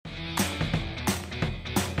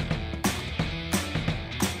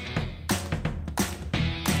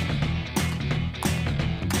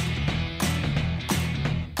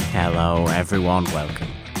Hello everyone, welcome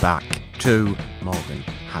back to Morgan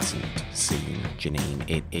Hasn't Seen Janine.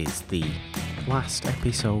 It is the last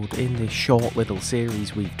episode in this short little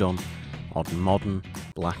series we've done on modern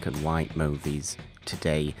black and white movies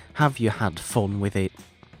today. Have you had fun with it?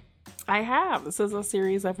 I have. This is a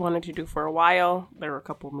series I've wanted to do for a while. There are a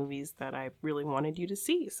couple movies that I really wanted you to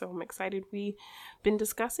see, so I'm excited we've been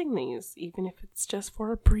discussing these, even if it's just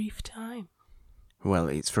for a brief time. Well,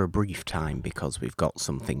 it's for a brief time because we've got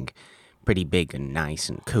something pretty big and nice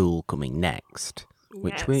and cool coming next,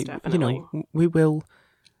 which definitely. we will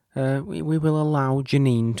allow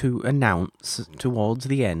Janine to announce towards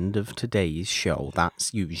the end of today's show.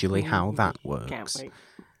 That's usually how that works. Can't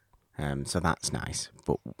wait. So that's nice.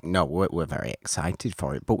 But no, we're very excited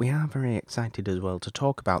for it. But we are very excited as well to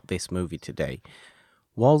talk about this movie today.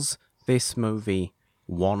 Was this movie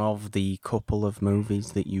one of the couple of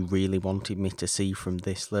movies that you really wanted me to see from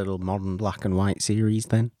this little modern black and white series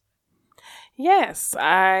then? Yes,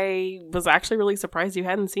 I was actually really surprised you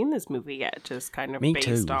hadn't seen this movie yet, just kind of Me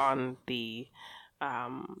based too. on the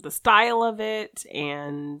style of it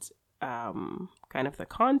and kind of the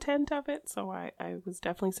content of it. So I was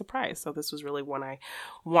definitely surprised. So this was really one I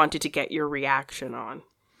wanted to get your reaction on.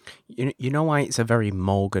 You know why it's a very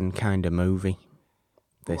Morgan kind of movie?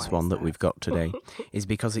 This Why one is that that? we've got today is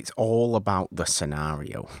because it's all about the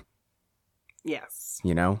scenario, Yes.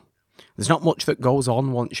 you know? There's not much that goes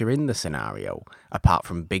on once you're in the scenario, apart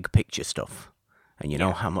from big picture stuff. And you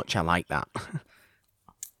know how much I like that.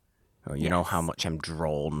 Or you know how much I'm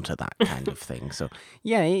drawn to that kind of thing. So,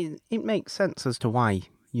 yeah, it makes sense as to why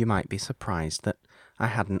you might be surprised that I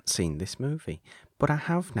hadn't seen this movie. But I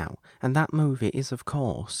have now. And that movie is, of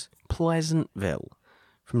course, Pleasantville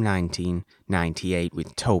from 1998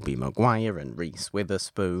 with Tobey Maguire and Reese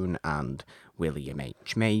Witherspoon and William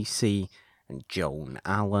H. Macy and Joan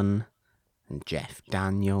Allen and Jeff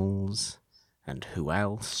Daniels and who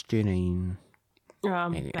else, Janine?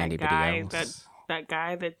 Anybody else? That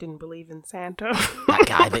guy that didn't believe in Santa. That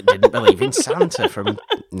guy that didn't believe in Santa from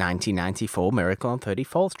 1994 Miracle on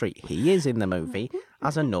 34th Street. He is in the movie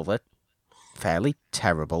as another fairly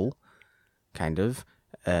terrible kind of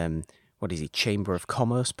what is he, Chamber of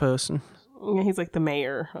Commerce person? Yeah, he's like the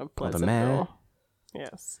mayor of Or the Pleasantville. mayor.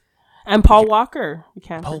 Yes. And Paul Walker. We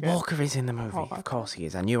can't Paul forget. Walker is in the movie. Paul Of Walker. course he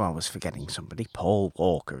is. I knew I was forgetting somebody. Paul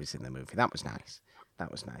Walker is in the movie. That was nice.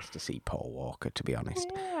 That was nice to see Paul Walker, to be honest.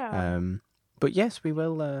 Yeah. But yes, we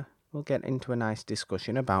will we'll get into a nice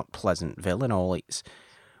discussion about Pleasantville and all its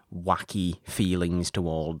wacky feelings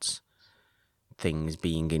towards things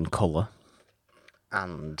being in colour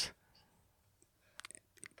and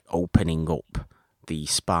opening up the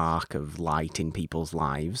spark of light in people's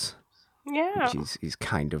lives, Yeah. which is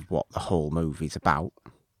kind of what the whole movie's about,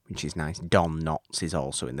 which is nice. Don Knotts is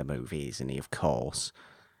also in the movie, isn't he, of course,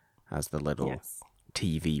 as the little Yes.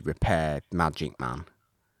 TV repair magic man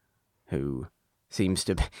who seems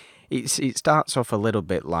to be... It starts off a little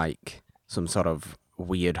bit like some sort of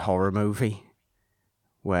weird horror movie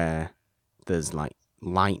where there's like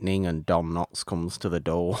lightning and Don Knotts comes to the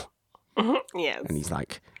door Yes. and he's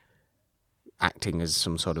like acting as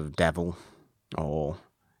some sort of devil. Or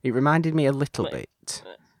it reminded me a little bit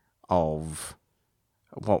of,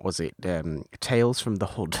 what was it, Tales from the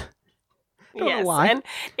Hood. Don't know Yes. why. And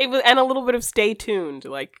it was, and a little bit of Stay Tuned,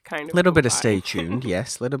 like kind of. Little bit of vibe. Stay Tuned,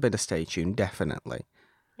 yes. Little bit of Stay Tuned, definitely.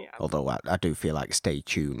 Yeah. Although I do feel like Stay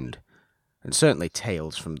Tuned, and certainly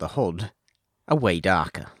Tales from the Hood, are way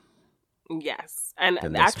darker. Yes. And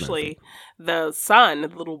Than this actually, the son, the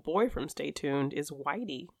little boy from Stay Tuned, is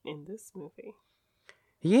Whitey in this movie.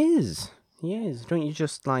 He is. Don't you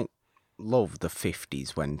just, like, love the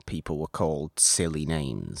 50s when people were called silly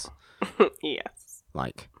names? Yes.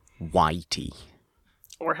 Like Whitey.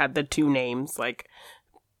 Or had the two names, like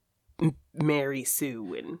Mary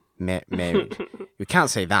Sue and... Mary. You can't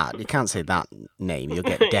say that. You can't say that name. You'll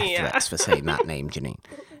get death Yeah. threats for saying that name,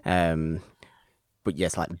 Janine. But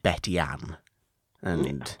yes, like Betty Ann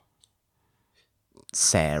and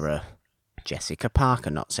Sarah Jessica Parker.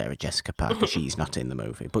 Not Sarah Jessica Parker. She's not in the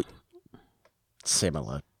movie, but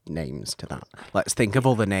similar names to that. Let's think of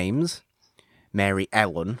other names. Mary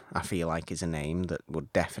Ellen, I feel like, is a name that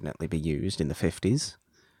would definitely be used in the 50s.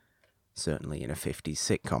 Certainly in a 50s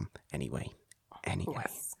sitcom. Anyway.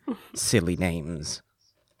 Yes. Silly names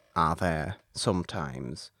are there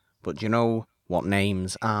sometimes. But do you know what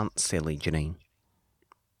names aren't silly, Janine?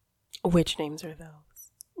 Which names are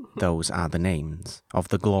those? Those are the names of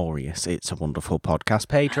the glorious It's a Wonderful Podcast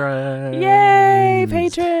patrons. Yay,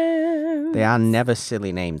 patrons! They are never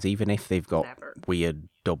silly names, even if they've got Never. weird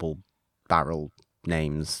double-barrel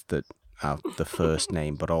names that have the first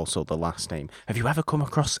name, but also the last name. Have you ever come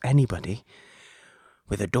across anybody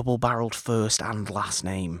with a double-barreled first and last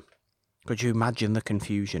name? Could you imagine the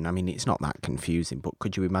confusion? I mean, it's not that confusing, but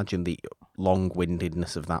could you imagine the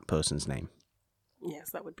long-windedness of that person's name?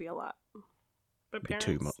 Yes, that would be a lot. But Be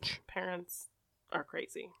too much. Parents are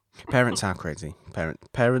crazy. Parents are crazy.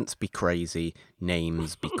 Parents be crazy.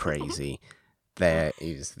 Names be crazy. There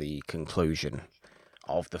is the conclusion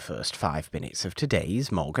of the first 5 minutes of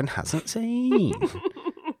today's Morgan Hasn't Seen.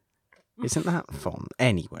 Isn't that fun?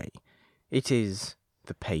 Anyway, it is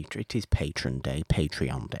Patron Day,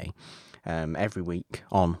 Patreon Day. Every week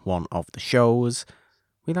on one of the shows,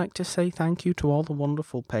 we like to say thank you to all the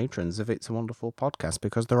wonderful patrons of It's a Wonderful Podcast,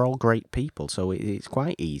 because they're all great people, so it's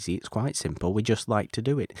quite easy, it's quite simple, we just like to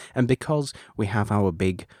do it. And because we have our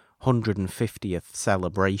big 150th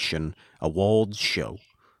celebration awards show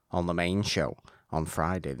on the main show on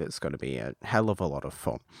Friday, that's going to be a hell of a lot of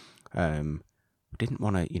fun. We didn't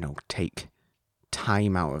want to, take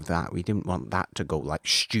time out of that. We didn't want that to go like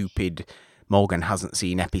stupid Morgan Hasn't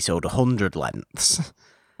Seen episode 100 lengths.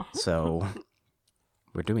 So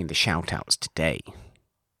we're doing the shout-outs today.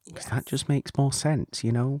 Because that just makes more sense,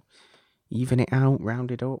 Even it out,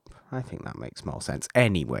 round it up. I think that makes more sense.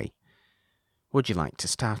 Anyway, would you like to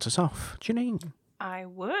start us off, Janine? I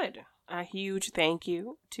would. A huge thank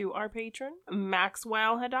you to our patron,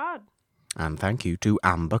 Maxwell Haddad. And thank you to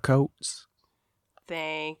Amber Coates.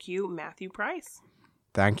 Thank you, Matthew Price.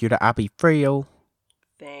 Thank you to Abby Friel.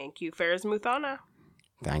 Thank you, Ferris Muthana.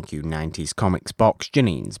 Thank you, 90s Comics Box,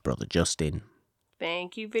 Janine's brother Justin.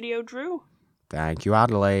 Thank you, Video Drew. Thank you,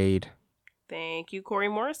 Adelaide. Thank you, Corey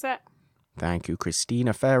Morissette. Thank you,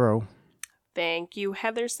 Christina Farrow. Thank you,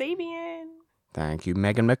 Heather Sabian. Thank you,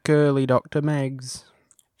 Megan McCurley, Dr. Megs.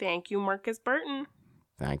 Thank you, Marcus Burton.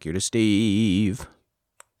 Thank you to Steve.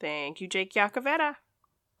 Thank you, Jake Yacovetta.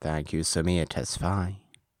 Thank you, Samir Tesfaye.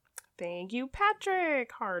 Thank you,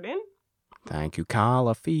 Patrick Harden. Thank you,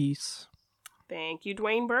 Carla Feast. Thank you,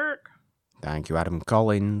 Dwayne Burke. Thank you, Adam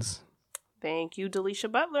Collins. Thank you,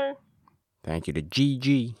 Delisha Butler. Thank you to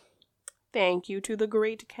Gigi. Thank you to the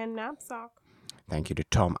great Ken Knapsack. Thank you to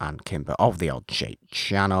Tom and Kimber of the Odd Shape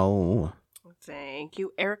channel. Thank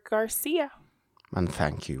you, Eric Garcia. And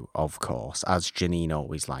thank you, of course, as Janine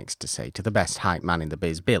always likes to say, to the best hype man in the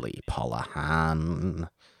biz, Billy Polahan.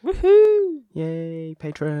 Woohoo! Yay,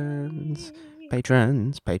 patrons.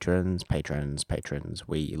 Patrons, patrons, patrons, patrons.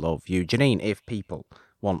 We love you. Janine, if people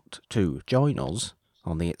want to join us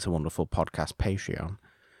on the It's a Wonderful Podcast Patreon,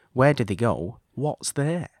 where do they go? What's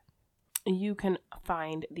there? You can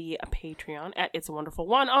find the Patreon at It's a Wonderful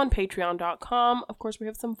One on patreon.com. Of course, we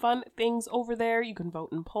have some fun things over there. You can vote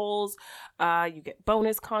in polls. You get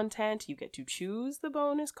bonus content. You get to choose the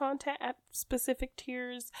bonus content at specific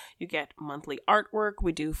tiers. You get monthly artwork.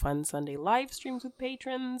 We do fun Sunday live streams with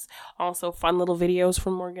patrons. Also, fun little videos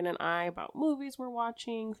from Morgan and I about movies we're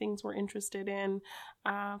watching, things we're interested in,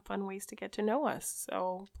 fun ways to get to know us.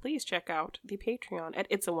 So please check out the Patreon at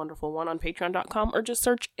It's a Wonderful One on patreon.com, or just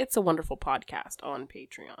search It's a Wonderful Podcast on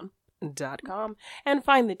patreon.com and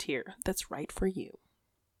find the tier that's right for you.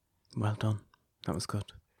 Well done. That was good.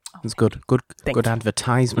 It was good. Good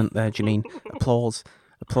advertisement there, Janine. Applause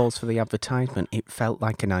for the advertisement. It felt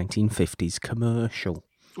like a 1950s commercial.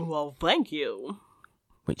 Well, thank you.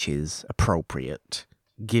 Which is appropriate,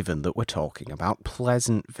 given that we're talking about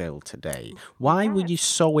Pleasantville today. Why were you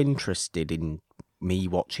so interested in me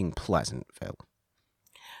watching Pleasantville?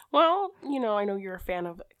 Well, I know you're a fan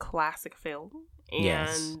of classic film, and,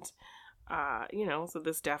 yes. So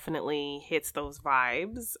this definitely hits those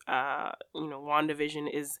vibes.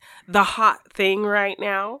 WandaVision is the hot thing right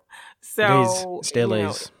now. So, it still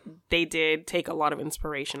is. They did take a lot of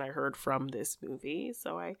inspiration, I heard, from this movie.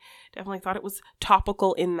 So I definitely thought it was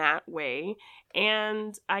topical in that way.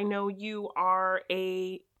 And I know you are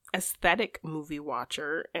a aesthetic movie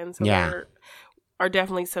watcher, and so there are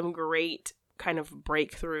definitely some great kind of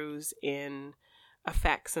breakthroughs in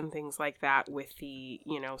effects and things like that with the,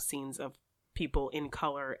 scenes of people in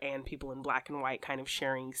color and people in black and white kind of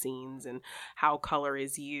sharing scenes, and how color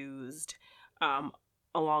is used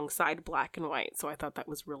alongside black and white. So I thought that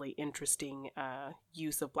was really interesting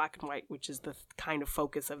use of black and white, which is the kind of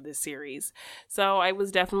focus of this series. So I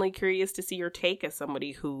was definitely curious to see your take as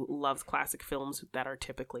somebody who loves classic films that are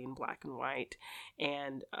typically in black and white,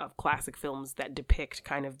 and of classic films that depict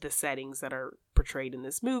kind of the settings that are portrayed in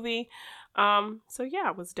this movie. I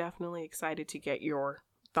was definitely excited to get your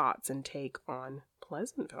thoughts and take on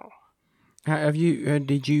Pleasantville.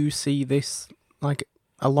 Did you see this like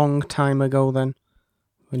a long time ago then?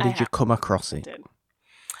 When did you come across it?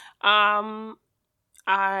 I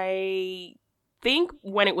think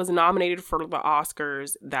when it was nominated for the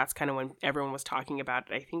Oscars, that's kind of when everyone was talking about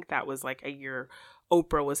it. I think that was like a year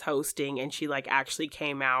Oprah was hosting, and she like actually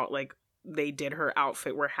came out, like they did her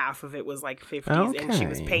outfit where half of it was like 50s and she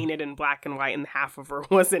was Okay. painted in black and white and half of her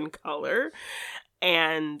was in color.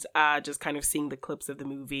 And just kind of seeing the clips of the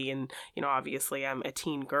movie, and you know, obviously I'm a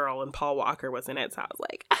teen girl and Paul Walker was in it, so I was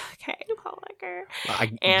like, okay, Paul Walker.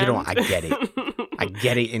 You know what, I get it. I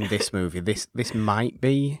get it in this movie. This might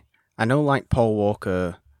be, I know like Paul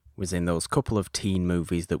Walker was in those couple of teen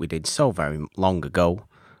movies that we did so very long ago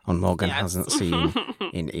on Morgan Yes. Hasn't Seen,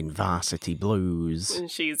 in Varsity Blues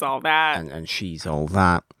And she's all that. and She's All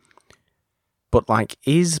That. But like,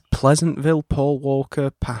 is Pleasantville Paul Walker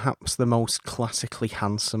perhaps the most classically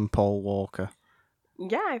handsome Paul Walker?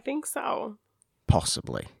 Yeah, I think so.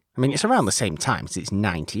 Possibly. I mean, it's around the same time, 'cause it's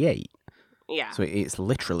 98. Yeah. So it's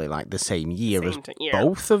literally like the same year as year.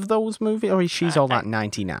 both of those movies, or is She's All That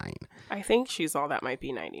 99? I think She's All That might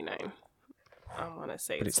be 99. I want to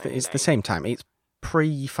say But it's it's the same time. It's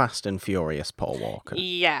pre-Fast and Furious Paul Walker.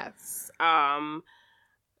 Yes.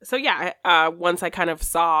 So yeah, once I kind of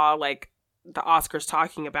saw like the Oscars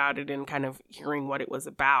talking about it and kind of hearing what it was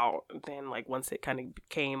about, then like once it kind of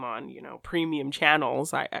came on, you know, premium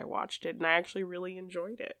channels, I watched it and I actually really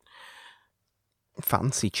enjoyed it.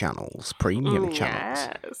 Fancy channels, premium channels.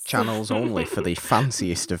 Yes. Channels only for the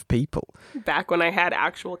fanciest of people. Back when I had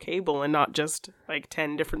actual cable and not just like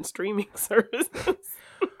 10 different streaming services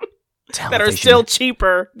that are still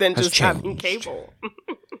cheaper than has just having changed. cable.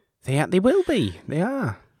 They will be. They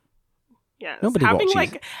are. Yes. Nobody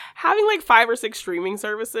watches. Having like 5 or 6 streaming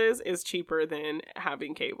services is cheaper than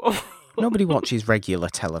having cable. Nobody watches regular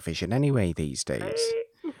television anyway these days.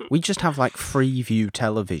 We just have like Freeview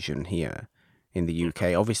television here in the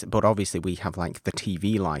UK. Obviously we have like the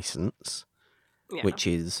TV license, Yeah. which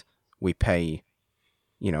is we pay,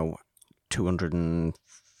 you know, £240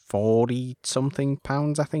 something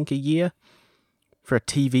I think a year for a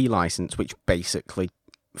TV license, which basically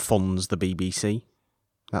funds the BBC.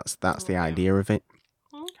 That's the idea of it.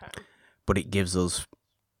 Okay. But it gives us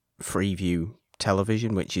Freeview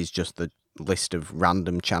television, which is just the list of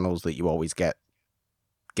random channels that you always get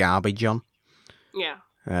garbage on. Yeah.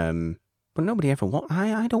 But nobody ever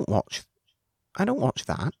I don't watch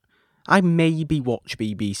that. I maybe watch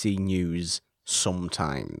BBC News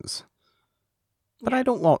sometimes. But I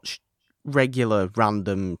don't watch regular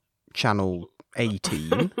random channel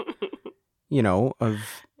 18, you know, of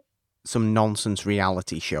some nonsense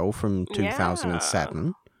reality show from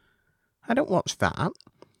 2007. I don't watch that.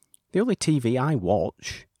 The only TV I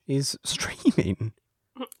watch is streaming.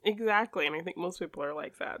 Exactly, and I think most people are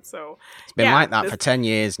like that. So It's been like that for 10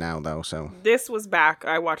 years now, though, so... This was back,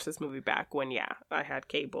 I watched this movie back when, I had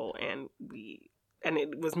cable, and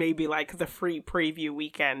it was maybe like the free preview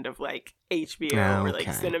weekend of like HBO or like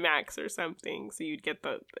Cinemax or something, so you'd get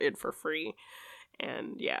it for free.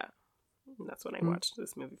 And that's when I watched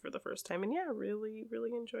this movie for the first time, and really,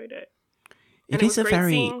 really enjoyed it. It is a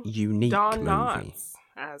very unique Don movie. Knotts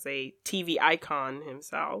as a TV icon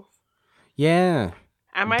himself. Yeah.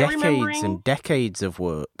 Am I decades remembering? and decades of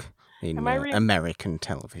work in American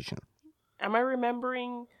television. Am I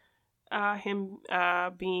remembering him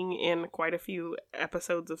being in quite a few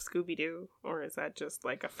episodes of Scooby-Doo, or is that just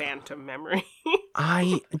like a phantom memory?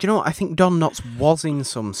 Do you know what? I think Don Knotts was in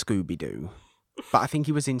some Scooby-Doo, but I think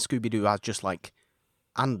he was in Scooby-Doo as just like,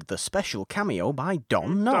 and the special cameo by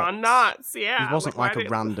Don Knotts. Don Knotts, yeah. He wasn't like a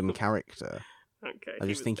random character. Okay. I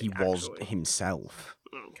just think he was himself.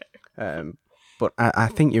 Okay. But I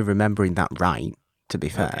think you're remembering that right, to be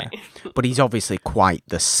fair. Okay. But he's obviously quite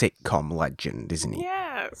the sitcom legend, isn't he?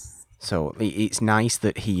 Yes. So it's nice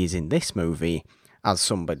that he is in this movie as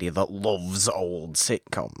somebody that loves old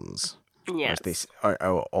sitcoms. Yes.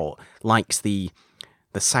 Or likes the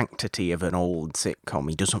sanctity of an old sitcom.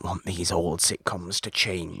 He doesn't want these old sitcoms to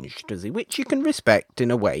change, does he? Which you can respect in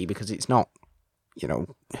a way, because it's not, you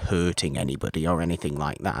know, hurting anybody or anything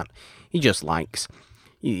like that. He just likes...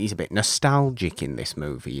 He's a bit nostalgic in this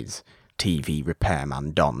movie. He's TV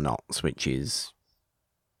repairman Don Knotts, which is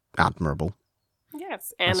admirable.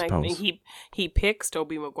 Yes, and I think he picks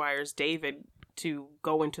Tobey Maguire's David to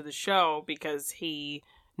go into the show because he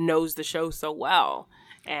knows the show so well.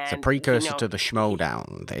 And, it's a precursor to the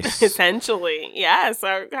Schmodown, this. Essentially, yes.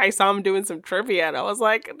 I saw him doing some trivia, and I was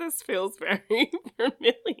like, this feels very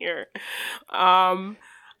familiar.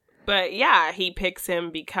 But yeah, he picks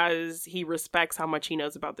him because he respects how much he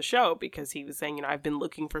knows about the show, because he was saying, you know, I've been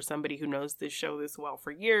looking for somebody who knows this show this well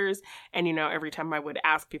for years. And, you know, every time I would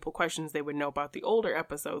ask people questions, they would know about the older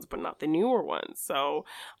episodes, but not the newer ones. So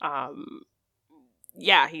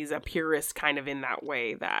yeah, he's a purist kind of in that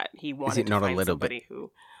way that he wanted to find somebody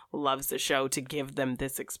who loves the show to give them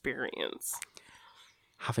this experience.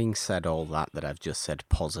 Having said all that I've just said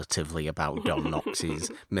positively about Don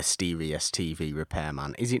Knotts' mysterious TV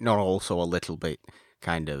repairman, is it not also a little bit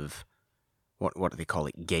kind of, what do they call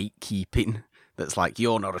it, gatekeeping? That's like,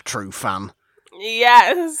 you're not a true fan.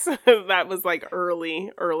 Yes, that was like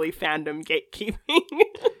early fandom gatekeeping.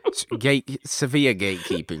 Severe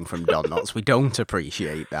gatekeeping from Don Knotts. We don't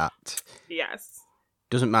appreciate that. Yes.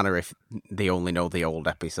 Doesn't matter if they only know the old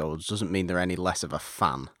episodes. Doesn't mean they're any less of a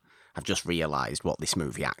fan. I've just realised what this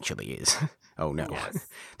movie actually is. Oh no. Yes.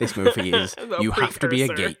 This movie is, you have to be a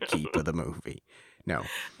gatekeeper, the movie. No.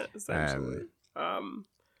 Essentially.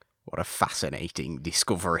 What a fascinating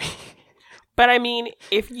discovery. But I mean,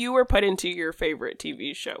 if you were put into your favorite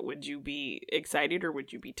TV show, would you be excited or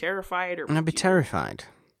would you be terrified? I'd be terrified.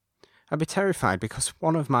 I'd be terrified because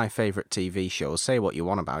one of my favourite TV shows, say what you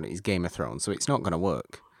want about it, is Game of Thrones, so it's not going to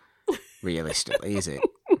work. Realistically, is it?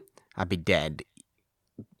 I'd be dead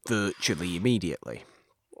virtually immediately.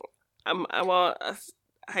 I'm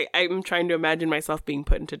trying to imagine myself being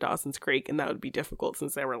put into Dawson's Creek, and that would be difficult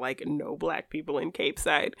since there were like no black people in Cape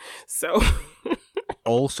Side. So,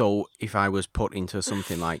 also, if I was put into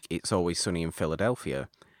something like It's Always Sunny in Philadelphia,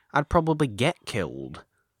 I'd probably get killed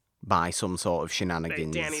by some sort of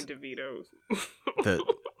shenanigans. Like Danny DeVito that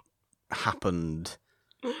happened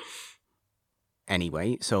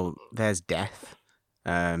anyway. So there's death.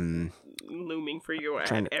 Looming for you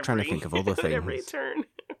trying to think of other things. Every turn.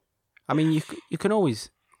 I mean, you can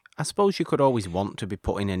always, I suppose you could always want to be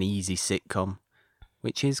put in an easy sitcom,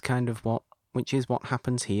 which is what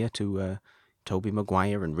happens here to Tobey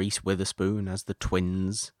Maguire and Reese Witherspoon as the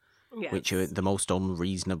twins, yes. which are the most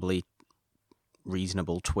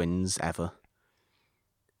reasonable twins ever.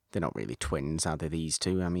 They're not really twins, are they, these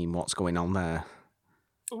two? I mean, what's going on there?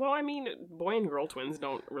 Well, I mean, boy and girl twins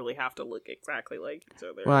don't really have to look exactly like each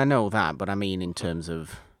other. Well, I know that, but I mean in terms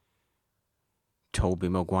of Tobey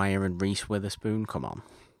Maguire and Reese Witherspoon, come on.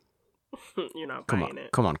 You're not buying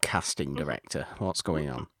it. Come on, casting director. What's going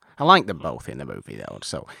on? I like them both in the movie, though,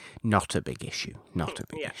 so not a big issue. Not a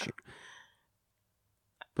big issue.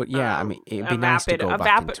 But yeah, I mean, it'd be nice to go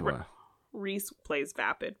back into her. Reese plays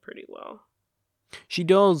Vapid pretty well. She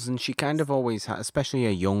does, and she kind of always had, especially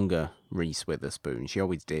a younger Reese Witherspoon, she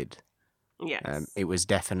always did. Yes. It was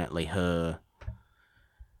definitely her.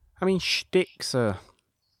 I mean, shticks are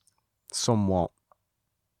somewhat,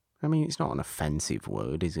 I mean, it's not an offensive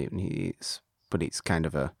word, is it? But it's kind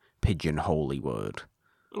of a pigeonhole-y word.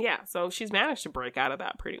 Yeah, so she's managed to break out of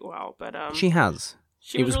that pretty well, but she has.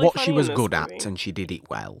 It was really what she was good movie. at, and she did it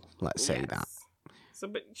well. Let's say that. So,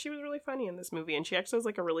 but she was really funny in this movie, and she actually has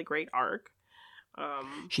like a really great arc.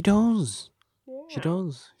 She does. Yeah. She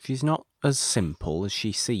does. She's not as simple as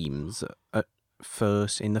she seems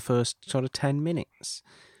in the first sort of 10 minutes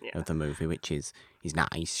of the movie, which is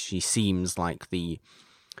nice. She seems like the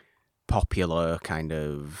popular kind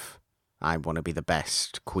of, I want to be the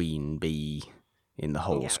best queen bee in the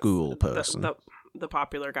whole school person. The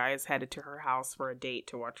popular guy is headed to her house for a date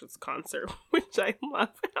to watch this concert, which I love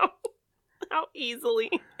how easily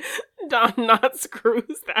Don Knotts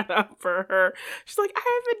screws that up for her. She's like, I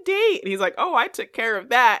have a date. And he's like, oh, I took care of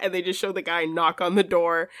that. And they just show the guy knock on the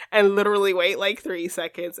door and literally wait like 3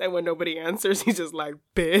 seconds. And when nobody answers, he's just like,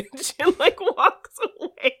 bitch, and like walks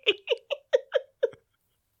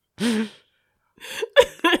away.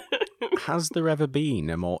 Has there ever been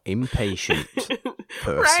a more impatient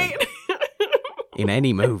person right? in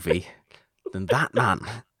any movie than that man?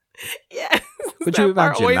 Yes. Could you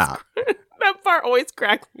imagine that? That part always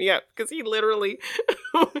cracks me up because he literally,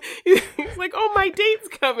 he's like, oh, my date's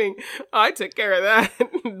coming. Oh, I took care of that.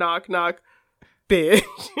 Knock, knock, bitch.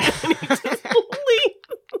 And he just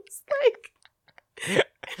leaves. Like,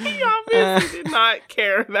 he obviously did not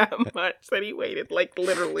care that much that he waited like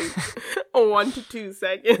literally 1 to 2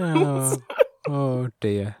 seconds. Oh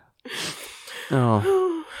dear.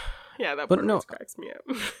 Oh. Yeah, that part always cracks me up.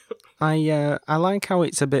 I like how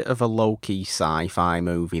it's a bit of a low-key sci-fi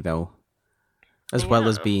movie, though. As well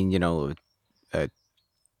as being, a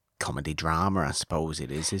comedy drama, I suppose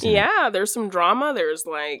it is, isn't it? Yeah, there's some drama. There's,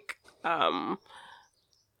 like, a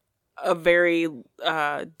very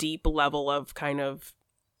deep level of kind of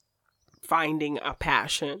finding a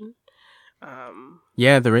passion.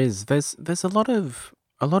 Yeah, there is. There's a lot of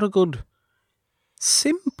good,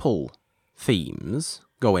 simple themes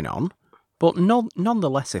going on, but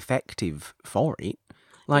nonetheless effective for it.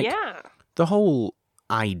 Like, the whole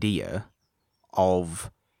idea of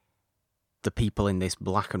the people in this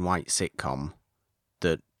black and white sitcom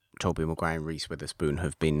that Tobey Maguire and Reese Witherspoon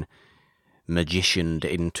have been magicianed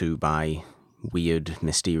into by weird,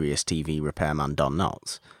 mysterious TV repairman Don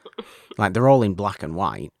Knotts. Like, they're all in black and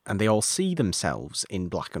white, and they all see themselves in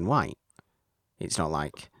black and white. It's not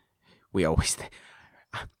like we always...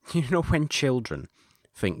 You know, when children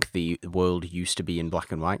think the world used to be in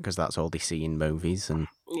black and white because that's all they see in movies and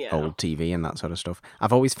old TV and that sort of stuff.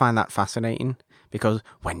 I've always found that fascinating because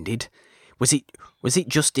was it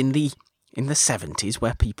just in the 70s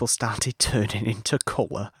where people started turning into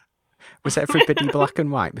colour? Was everybody black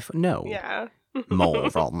and white before? No. Yeah.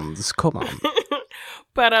 Morons, come on.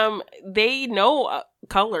 But they know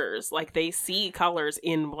colors, like they see colors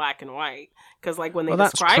in black and white. Because like when they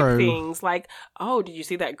describe things, like, oh, did you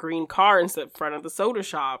see that green car in front of the soda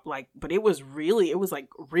shop? Like, but it was like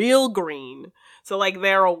real green. So like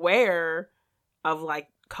they're aware of like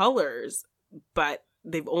colors, but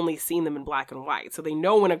they've only seen them in black and white. So they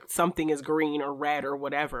know when something is green or red or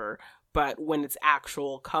whatever, but when it's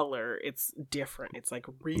actual color, it's different. It's like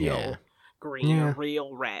real green or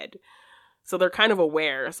real red. So they're kind of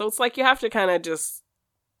aware. So it's like you have to kind of just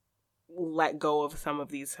let go of some of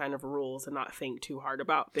these kind of rules and not think too hard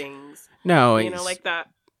about things. No, you know, like that.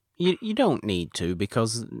 You don't need to,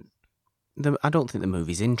 because I don't think the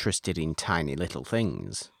movie's interested in tiny little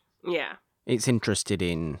things. Yeah. It's interested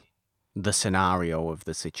in the scenario of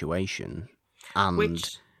the situation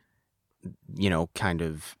and, you know, kind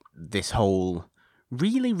of this whole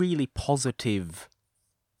really, really positive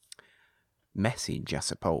message, I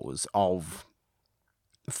suppose, of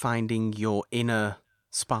finding your inner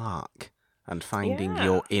spark and finding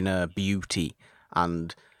your inner beauty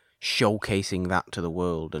and showcasing that to the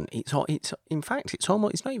world. And it's in fact it's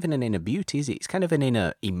not even an inner beauty, is it? It's kind of an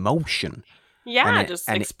inner emotion. Yeah, just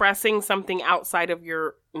expressing something outside of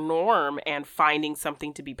your norm and finding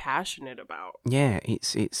something to be passionate about. Yeah, it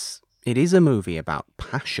is a movie about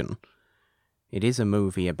passion. It is a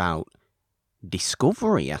movie about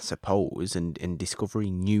discovery, I suppose, and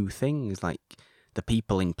discovering new things. Like, the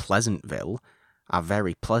people in Pleasantville are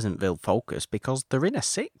very Pleasantville focused because they're in a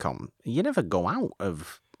sitcom. You never go out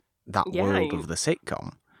of that world of the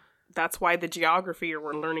sitcom. That's why the geography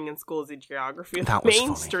we're learning in school is the geography of that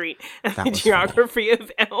Main Street and the geography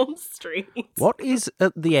of Elm Street. What is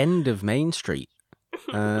at the end of Main Street?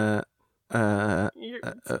 That's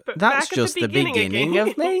just the beginning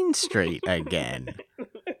of Main Street again.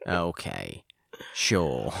 Okay,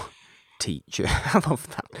 sure, teacher. I love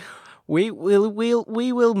that. We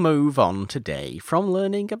will move on today from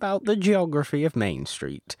learning about the geography of Main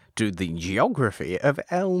Street to the geography of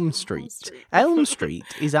Elm Street. Elm Street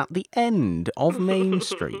is at the end of Main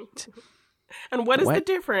Street. And what is the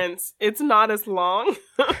difference? It's not as long.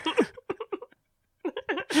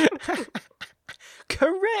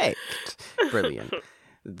 Correct. Brilliant.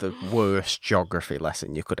 The worst geography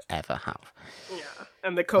lesson you could ever have. Yeah.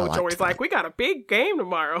 And the coach always like, we got a big game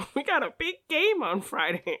tomorrow. We got a big game on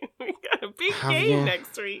Friday. We got a big game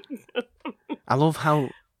next week. I love how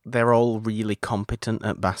they're all really competent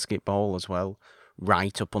at basketball as well,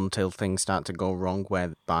 right up until things start to go wrong,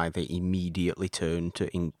 whereby they immediately turn to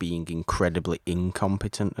being incredibly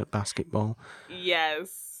incompetent at basketball.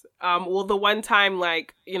 Yes. Well, the one time,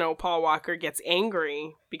 like, you know, Paul Walker gets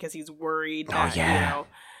angry because he's worried that, you know,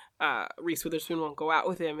 Reese Witherspoon won't go out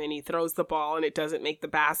with him, and he throws the ball and it doesn't make the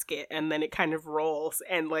basket, and then it kind of rolls,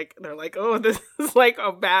 and like they're like, oh, this is like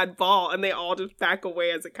a bad ball, and they all just back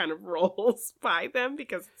away as it kind of rolls by them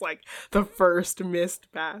because it's like the first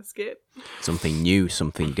missed basket. Something new,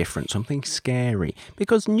 something different, something scary,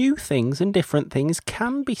 because new things and different things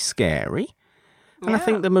can be scary, and I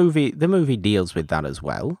think the movie deals with that as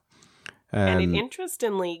well. And it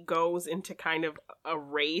interestingly goes into kind of a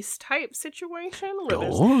race type situation where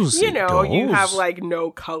you have like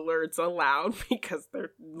no coloreds allowed because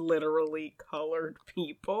they're literally colored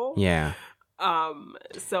people. Yeah.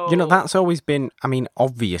 So you know, that's always been, I mean,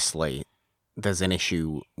 obviously there's an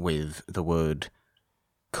issue with the word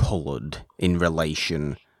colored in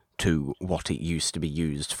relation to what it used to be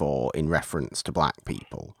used for in reference to black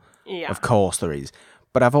people. Yeah. Of course there is.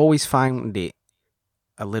 But I've always found it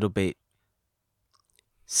a little bit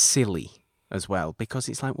silly as well, because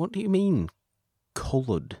it's like, what do you mean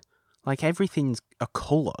coloured? Like, everything's a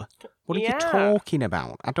colour. What are you talking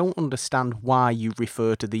about? I don't understand why you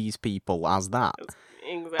refer to these people as that.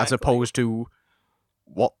 Exactly. As opposed to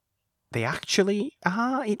what they actually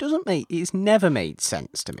are. It's never made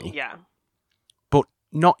sense to me. Yeah. But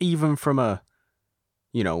not even from a,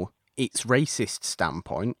 you know, it's racist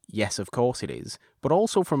standpoint. Yes, of course it is. But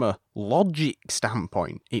also from a logic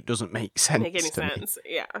standpoint, it doesn't make sense. Make any sense,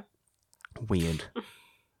 yeah. Weird.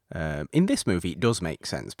 In this movie, it does make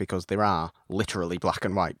sense because there are literally black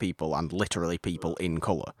and white people and literally people in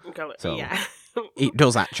colour. So yeah. it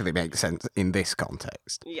does actually make sense in this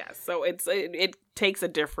context. Yeah, so it takes a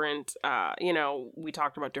different, we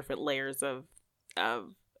talked about different layers of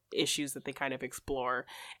issues that they kind of explore,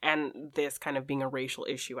 and this kind of being a racial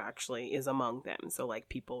issue actually is among them. So like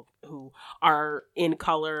people who are in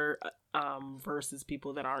color versus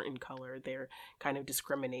people that aren't in color, they're kind of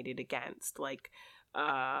discriminated against. Like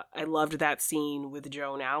I loved that scene with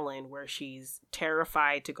Joan Allen where she's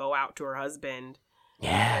terrified to go out to her husband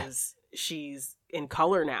because she's in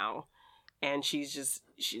color now, and she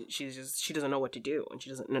doesn't know what to do, and she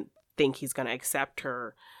doesn't think he's going to accept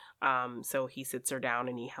her. So he sits her down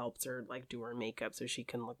and he helps her like do her makeup so she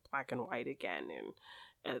can look black and white again.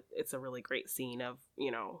 And it's a really great scene of,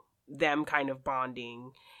 them kind of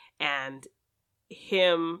bonding and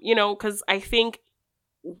him, because I think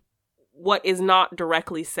what is not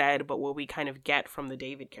directly said, but what we kind of get from the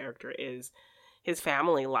David character is his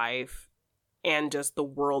family life and just the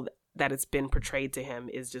world that it's been portrayed to him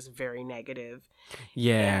is just very negative.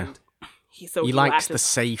 Yeah. And he likes the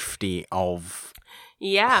safety of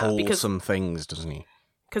wholesome things, doesn't he?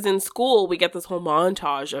 Because in school, we get this whole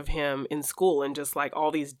montage of him in school and just like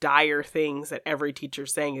all these dire things that every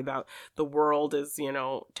teacher's saying about the world is,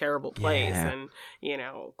 terrible place and,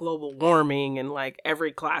 global warming. And like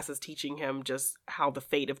every class is teaching him just how the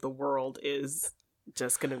fate of the world is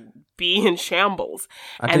just going to be in shambles.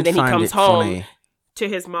 And then he comes home to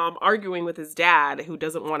his mom arguing with his dad who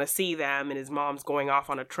doesn't want to see them, and his mom's going off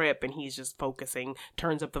on a trip, and he's just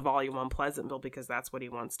turns up the volume on Pleasantville because that's what he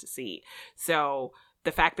wants to see. So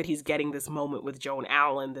the fact that he's getting this moment with Joan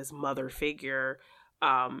Allen, this mother figure,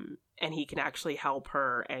 and he can actually help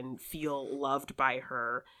her and feel loved by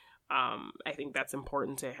her, I think that's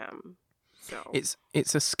important to him. So it's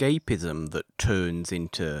escapism that turns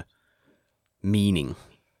into meaning.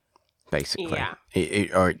 Basically, yeah.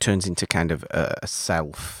 It turns into kind of a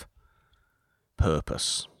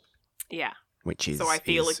self-purpose. Yeah. Which is so I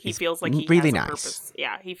feel like he feels like he really has a nice. Purpose.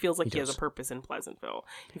 Yeah, he feels like he has a purpose in Pleasantville.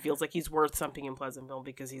 He feels like he's worth something in Pleasantville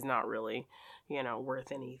because he's not really,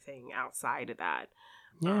 worth anything outside of that.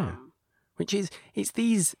 Yeah. They're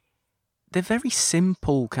very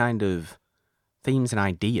simple kind of themes and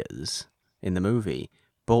ideas in the movie,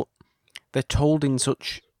 but they're told in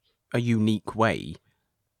such a unique way.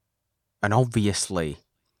 And obviously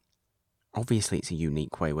it's a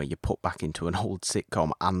unique way where you're put back into an old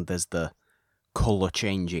sitcom and there's the colour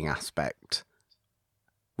changing aspect,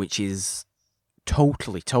 which is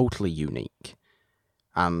totally, totally unique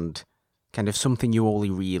and kind of something you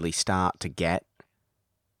only really start to get,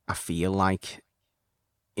 I feel like,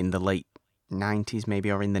 in the late 90s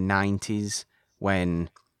maybe, or in the 90s,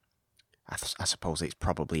 when I suppose it's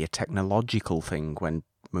probably a technological thing, when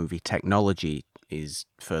movie technology is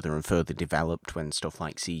further and further developed, when stuff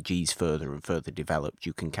like CG's further and further developed,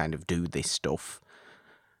 you can kind of do this stuff,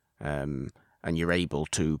 and you're able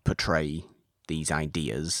to portray these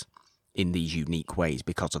ideas in these unique ways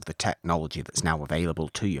because of the technology that's now available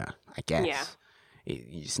to you, I guess. Yeah.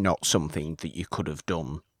 It's not something that you could have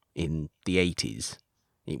done in the 80s.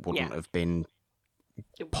 It wouldn't have been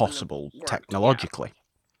possible technologically,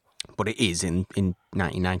 but it is in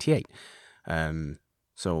 1998.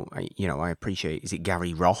 So, I appreciate, is it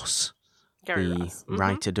Gary Ross? Mm-hmm.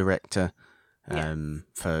 Writer-director,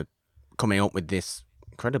 for coming up with this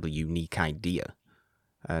incredibly unique idea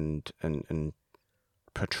and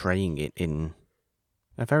portraying it in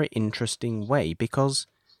a very interesting way, because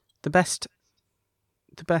the best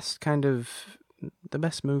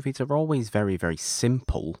movies are always very, very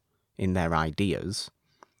simple in their ideas,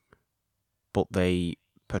 but they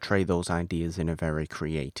portray those ideas in a very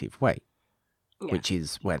creative way. Yeah. Which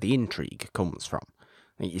is where the intrigue comes from.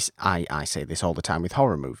 I say this all the time with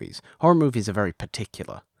horror movies. Horror movies are very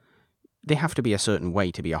particular. They have to be a certain way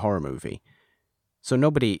to be a horror movie. So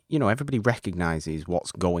everybody recognizes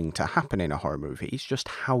what's going to happen in a horror movie. It's just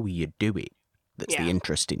how you do it that's the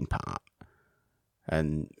interesting part.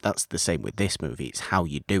 And that's the same with this movie. It's how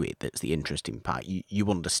you do it that's the interesting part. You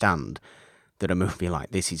understand that a movie like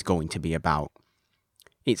this is going to be about,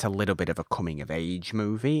 it's a little bit of a coming-of-age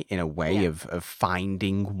movie in a way of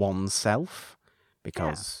finding oneself,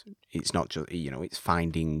 because it's not just, it's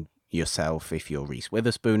finding yourself if you're Reese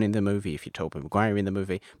Witherspoon in the movie, if you're Tobey Maguire in the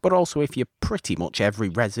movie, but also if you're pretty much every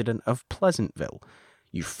resident of Pleasantville.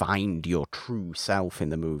 You find your true self in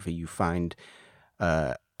the movie. You find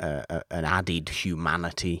an added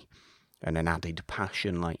humanity and an added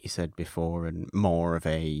passion, like you said before, and more of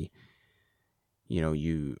a,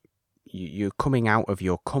 you're coming out of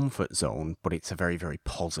your comfort zone, but it's a very, very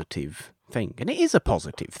positive thing. And it is a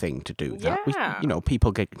positive thing to do that. Yeah.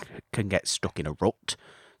 People can get stuck in a rut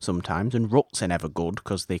sometimes, and ruts are never good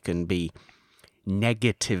because they can be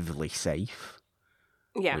negatively safe.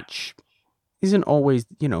 Yeah. Which isn't always,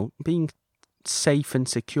 being safe and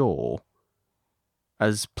secure,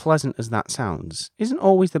 as pleasant as that sounds, isn't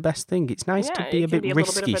always the best thing. It's nice to be a bit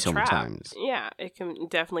risky sometimes. Yeah, it can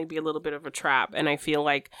definitely be a little bit of a trap. And I feel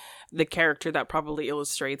like the character that probably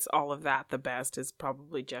illustrates all of that the best is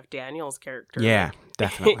probably Jeff Daniels' character. Yeah,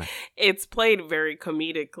 definitely. It's played very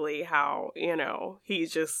comedically how,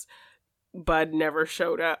 he's just... Bud never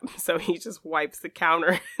showed up, so he just wipes the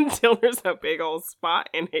counter until there's a big old spot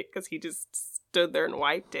in it because he just stood there and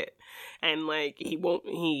wiped it. And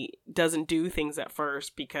he doesn't do things at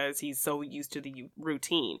first because he's so used to the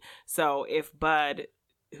routine. So if Bud,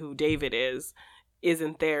 who David is,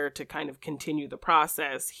 isn't there to kind of continue the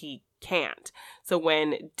process, he can't. So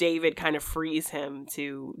when David kind of frees him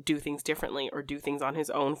to do things differently or do things on his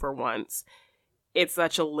own for once, it's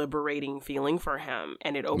such a liberating feeling for him,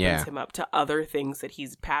 and it opens him up to other things that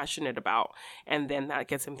he's passionate about. And then that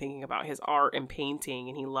gets him thinking about his art and painting,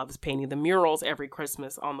 and he loves painting the murals every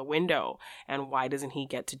Christmas on the window. And why doesn't he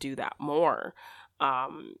get to do that more?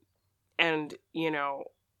 And,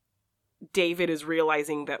 David is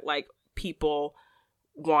realizing that, like, people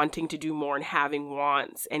wanting to do more and having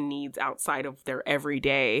wants and needs outside of their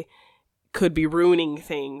everyday could be ruining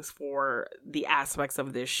things for the aspects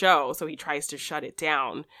of this show. So he tries to shut it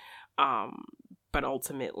down. But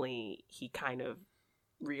ultimately, he kind of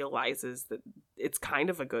realizes that it's kind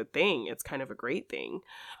of a good thing. It's kind of a great thing.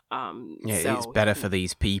 It's better for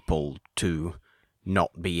these people to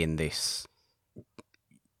not be in this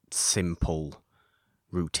simple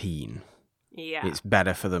routine. Yeah. It's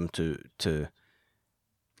better for them to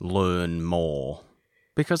learn more.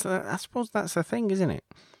 Because I suppose that's the thing, isn't it?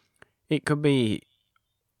 It could be,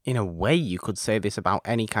 in a way, you could say this about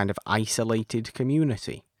any kind of isolated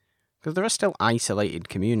community. Because there are still isolated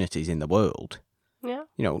communities in the world. Yeah.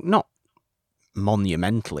 Not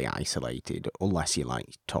monumentally isolated, unless you're,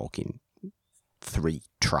 like, talking 3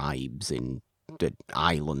 tribes in the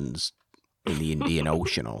islands in the Indian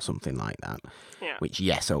Ocean or something like that. Yeah. Which,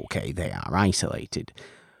 yes, okay, they are isolated.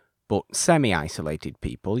 But semi-isolated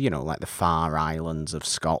people, like the Far Islands of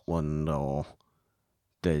Scotland or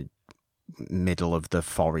the middle of the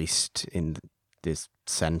forest in this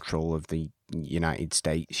central of the United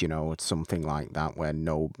States, something like that, where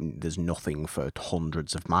there's nothing for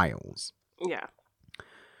hundreds of miles. Yeah.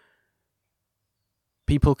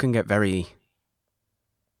 People can get very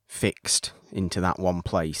fixed into that one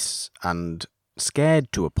place and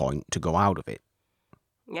scared to a point to go out of it.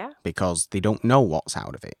 Yeah. Because they don't know what's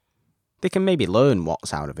out of it. They can maybe learn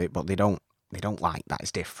what's out of it, but they don't like that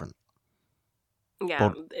it's different. Yeah,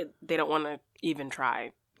 but they don't want to even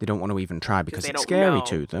try. They don't want to even try because it's scary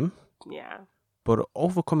to them. Yeah. But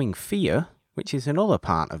overcoming fear, which is another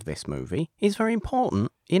part of this movie, is very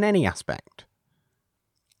important in any aspect.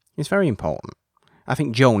 It's very important. I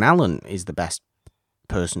think Joan Allen is the best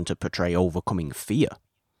person to portray overcoming fear.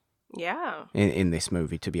 Yeah. In this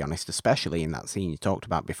movie, to be honest, especially in that scene you talked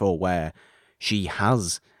about before where she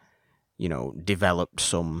has, developed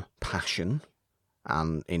some passion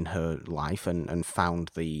and in her life and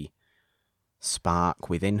found the spark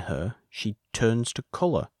within her. She turns to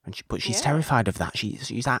colour, but she's terrified of that.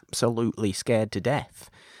 She's absolutely scared to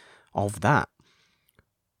death of that.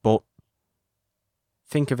 But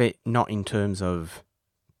think of it not in terms of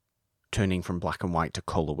turning from black and white to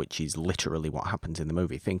colour, which is literally what happens in the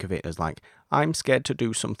movie. Think of it as like, I'm scared to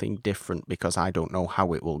do something different because I don't know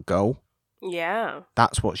how it will go. Yeah.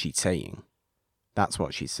 That's what she's saying. That's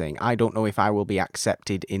what she's saying. I don't know if I will be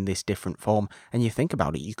accepted in this different form. And you think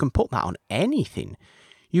about it, you can put that on anything.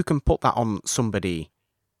 You can put that on somebody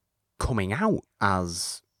coming out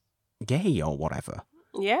as gay or whatever.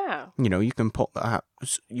 Yeah. You can put that.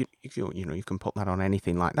 You can put that on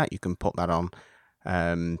anything like that. You can put that on.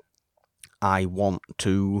 I want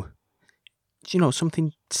to.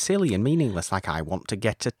 Something silly and meaningless, like I want to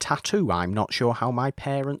get a tattoo. I'm not sure how my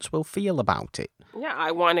parents will feel about it. Yeah,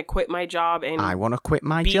 I want to quit my job and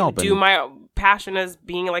do my passion as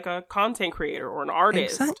being like a content creator or an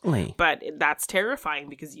artist. Exactly. But that's terrifying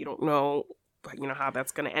because you don't know, how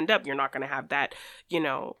that's going to end up. You're not going to have that,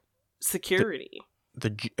 security.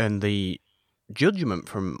 The judgment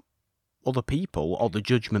from other people, or the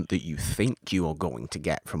judgment that you think you are going to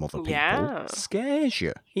get from other people, scares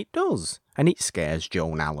you. It does. And it scares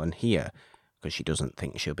Joan Allen here, because she doesn't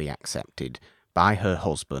think she'll be accepted by her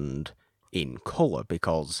husband in colour,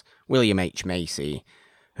 because William H. Macy,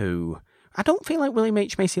 who... I don't feel like William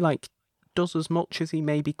H. Macy, does as much as he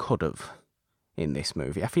maybe could have in this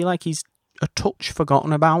movie. I feel like he's a touch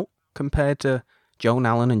forgotten about compared to Joan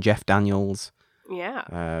Allen and Jeff Daniels.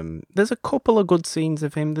 Yeah. There's a couple of good scenes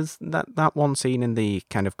of him. There's that one scene in the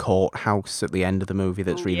kind of courthouse at the end of the movie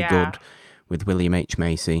that's really good with William H.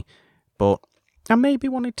 Macy. But I maybe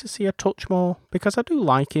wanted to see a touch more because I do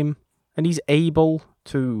like him. And he's able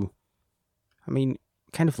to, I mean,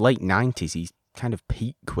 kind of late 90s, he's kind of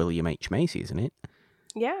peak William H. Macy, isn't it?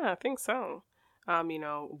 Yeah, I think so.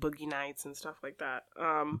 Boogie Nights and stuff like that.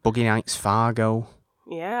 Boogie Nights, Fargo.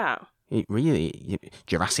 Yeah. It really,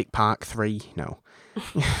 Jurassic Park 3, no.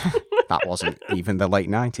 That wasn't even the late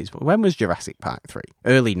 90s. But when was Jurassic Park 3?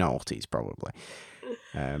 Early noughties, probably.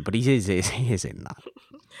 But he is in that.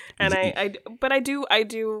 And I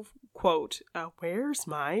do quote, "Where's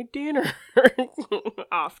my dinner?"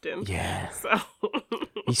 often. Yeah. So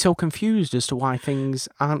he's so confused as to why things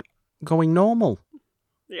aren't going normal.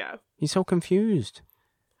 Yeah. He's so confused.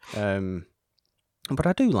 But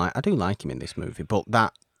I do like him in this movie. But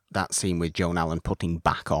that scene with Joan Allen putting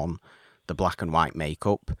back on the black and white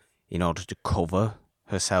makeup in order to cover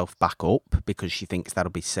herself back up because she thinks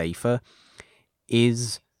that'll be safer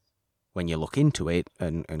is, when you look into it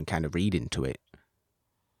and kind of read into it,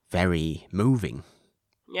 very moving.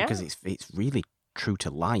 Yeah. Because it's really true to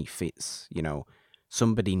life. It's,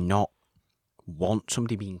 somebody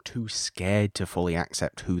being too scared to fully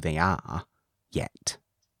accept who they are yet.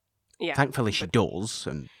 Yeah. Thankfully she does,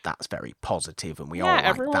 and that's very positive, and we all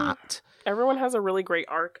like that. Everyone has a really great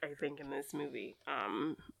arc, I think, in this movie.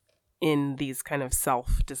 In these kind of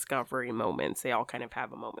self-discovery moments, they all kind of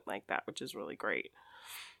have a moment like that, which is really great.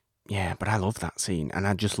 Yeah, but I love that scene, and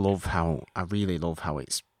I really love how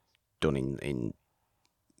it's done in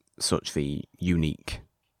such the unique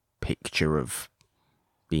picture of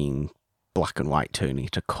being black and white turning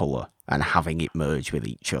to colour and having it merge with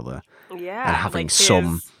each other. Yeah. And having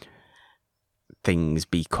some things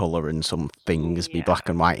be colour and some things be black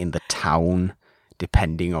and white in the town,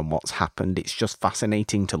 depending on what's happened. It's just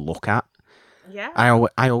fascinating to look at. Yeah.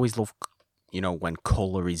 I always love, when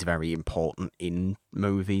colour is very important in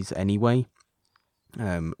movies anyway.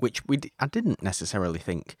 Which I didn't necessarily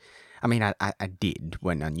think. I mean, I did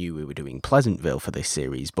when I knew we were doing Pleasantville for this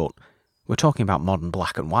series, but we're talking about modern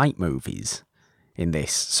black and white movies in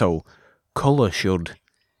this. So colour should,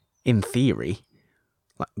 in theory,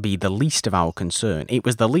 be the least of our concern. It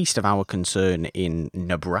was the least of our concern in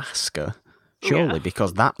Nebraska, surely,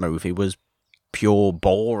 because that movie was pure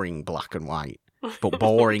boring black and white, but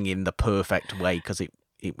boring in the perfect way because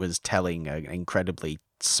it was telling an incredibly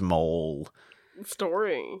small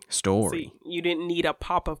story. So you didn't need a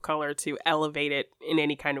pop of color to elevate it in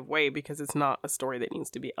any kind of way because it's not a story that needs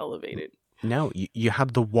to be elevated. No, you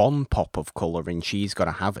had the one pop of colour in She's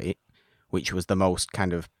Gotta Have It, which was the most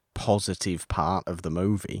kind of positive part of the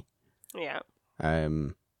movie. Yeah.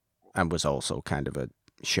 And was also kind of a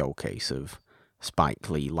showcase of Spike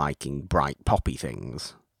Lee liking bright poppy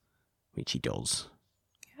things, which he does.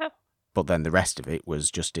 Yeah. But then the rest of it was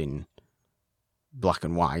just in black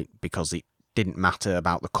and white because it didn't matter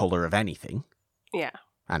about the colour of anything. Yeah.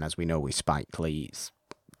 And as we know with Spike Lee, it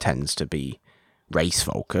tends to be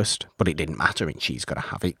race-focused, but it didn't matter in She's Gotta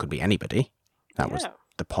Have It. It could be anybody. That was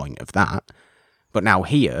the point of that. But now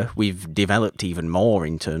here, we've developed even more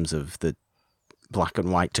in terms of the black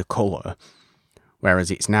and white to colour,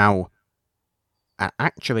 whereas it's now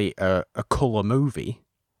actually a colour movie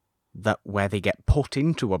where they get put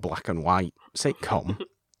into a black and white sitcom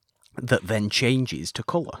that then changes to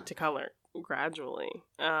colour. To colour, gradually.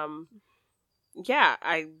 Yeah,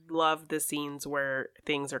 I love the scenes where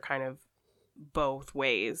things are kind of both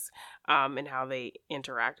ways, and how they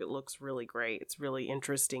interact. It looks really great. It's really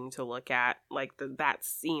interesting to look at, like that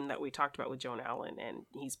scene that we talked about with Joan Allen, and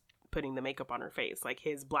he's putting the makeup on her face, like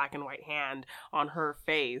his black and white hand on her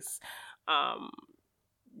face.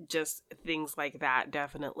 Just things like that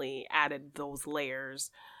definitely added those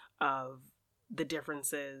layers of the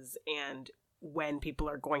differences and when people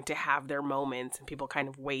are going to have their moments, and people kind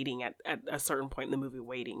of waiting at a certain point in the movie,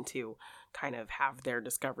 waiting to kind of have their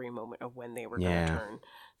discovery moment of when they were going to turn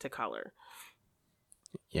to color.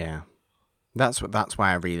 Yeah. That's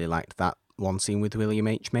why I really liked that one scene with William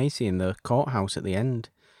H. Macy in the courthouse at the end.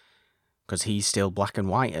 Because he's still black and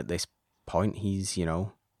white at this point. He's,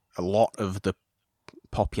 a lot of the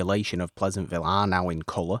population of Pleasantville are now in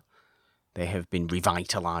colour. They have been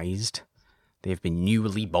revitalised. They have been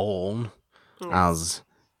newly born as,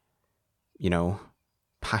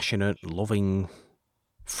 passionate, loving,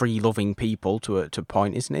 free-loving people to a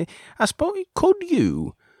point, isn't it? I suppose,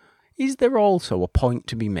 is there also a point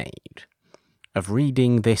to be made of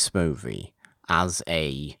reading this movie as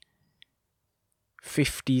a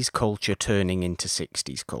 50s culture turning into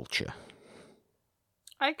 60s culture.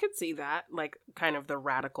 I could see that, like kind of the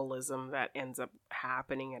radicalism that ends up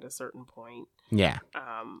happening at a certain point. Yeah.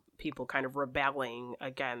 People kind of rebelling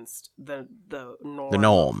against the norm, The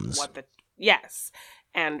norms. Yes,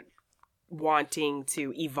 and wanting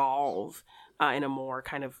to evolve in a more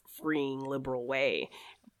kind of freeing, liberal way.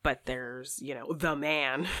 But there's, the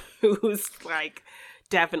man who's like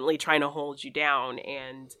definitely trying to hold you down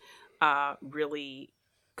and really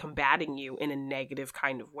combating you in a negative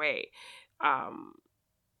kind of way.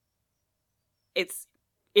 It's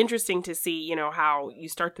interesting to see, how you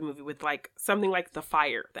start the movie with like something like the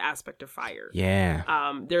aspect of fire.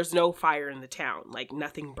 Yeah. There's no fire in the town, like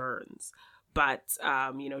nothing burns. But,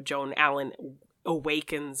 Joan Allen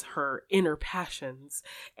awakens her inner passions,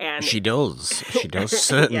 and She does,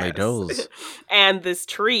 certainly Yes. does. And this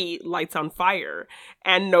tree lights on fire,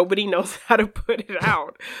 and nobody knows how to put it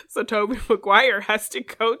out. So Tobey Maguire has to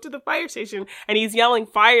go to the fire station, and he's yelling,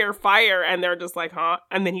 "Fire, fire!" And they're just like, "Huh?"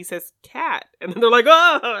 And then he says, "Cat," and then they're like,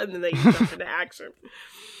 "Oh!" And then they jump into action.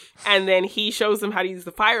 And then he shows them how to use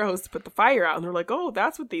the fire hose to put the fire out, and they're like, "Oh,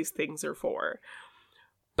 that's what these things are for."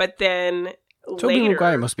 But then Tobey later,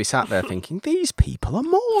 Maguire must be sat there thinking, these people are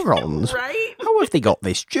morons. right? How have they got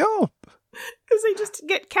this job? Because they just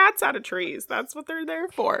get cats out of trees. That's what they're there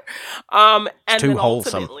for. And too then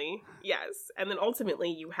wholesome. Ultimately, yes. And then ultimately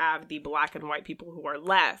you have the black and white people who are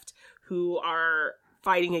left, who are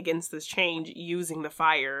fighting against this change using the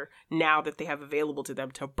fire now that they have available to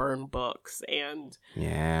them to burn books and,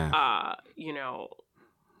 Yeah.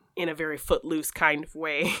 in a very footloose kind of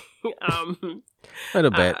way. A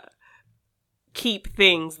little bit. Keep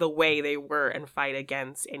things the way they were and fight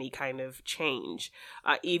against any kind of change.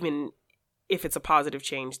 Even if it's a positive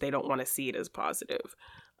change, they don't want to see it as positive.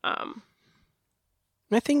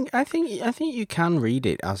 I think you can read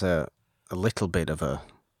it as a little bit of a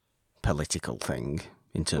political thing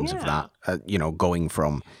in terms of that. Going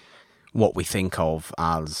from what we think of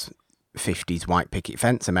as 50s white picket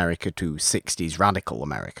fence America to 60s radical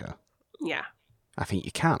America. Yeah. I think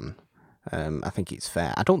you can. I think it's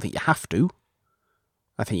fair. I don't think you have to.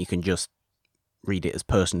 I think you can just read it as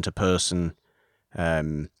person to person,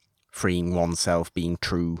 freeing oneself, being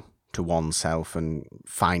true to oneself, and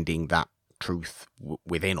finding that truth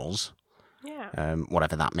within us. Yeah.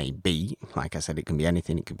 Whatever that may be. Like I said, it can be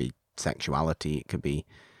anything. It could be sexuality. It could be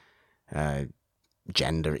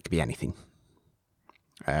gender. It could be anything.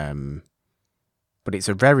 But it's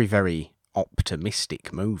a very, very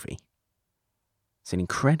optimistic movie. It's an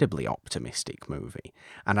incredibly optimistic movie.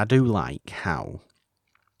 And I do like how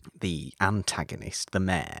the antagonist, the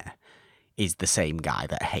mayor, is the same guy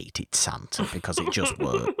that hated Santa, because it just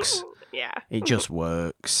works. Yeah. It just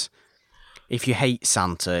works. If you hate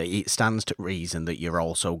Santa, it stands to reason that you're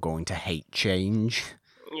also going to hate change.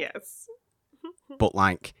 Yes. But,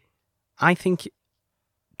 I think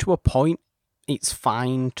to a point, it's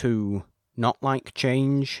fine to not like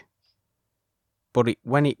change. But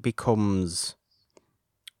when it becomes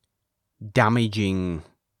damaging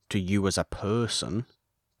to you as a person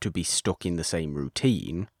to be stuck in the same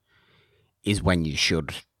routine, is when you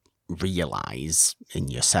should realise in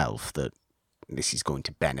yourself that this is going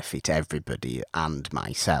to benefit everybody and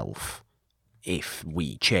myself if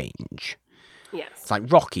we change. Yes. It's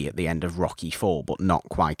like Rocky at the end of Rocky 4, but not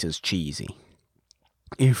quite as cheesy.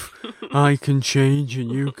 If I can change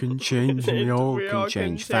and you can change and we all can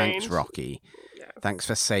change. Thanks, Rocky. Yes. Thanks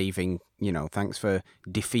for saving, thanks for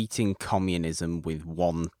defeating communism with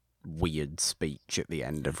one weird speech at the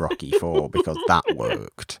end of Rocky 4, because that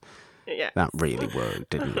worked. Yeah. That really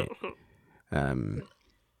worked, didn't it?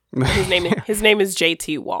 His name is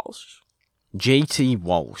J.T. Walsh. J.T.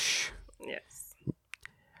 Walsh. Yes.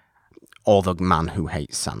 Or the man who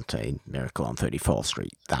hates Santa in Miracle on 34th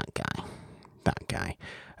Street. That guy.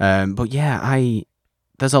 But yeah,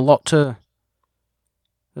 there's a lot to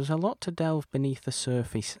delve beneath the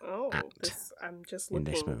surface. I'm just in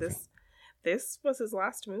looking. this movie. This was his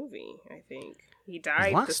last movie, I think. He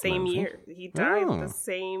died the same movie? year. He died Oh. the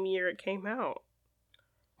same year it came out.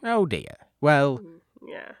 Oh dear. Well,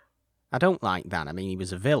 Yeah. I don't like that. I mean, he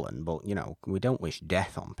was a villain, but we don't wish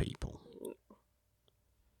death on people.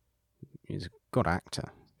 He's a good actor.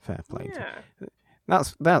 Fair play. Yeah.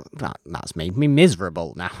 That's made me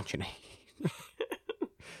miserable now, Janine.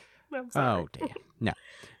 I'm sorry. Oh dear. No.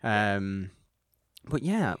 But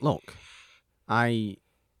yeah, look, I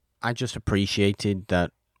just appreciated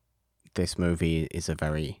that this movie is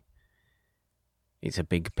it's a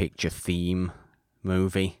big picture theme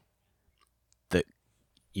movie that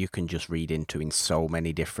you can just read into in so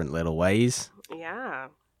many different little ways, Yeah.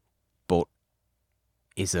 but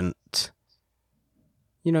isn't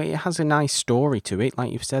you know, it has a nice story to it.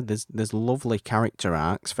 Like you've said, there's lovely character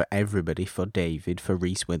arcs for everybody, for David, for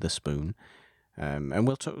Reese Witherspoon. And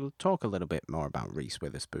we'll talk a little bit more about Reese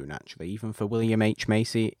Witherspoon, actually, even for William H.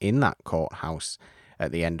 Macy in that courthouse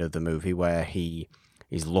at the end of the movie where he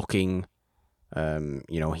is looking, you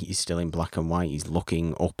know, he's still in black and white. He's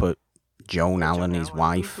looking up at Joan Allen, his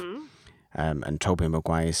wife, and Tobey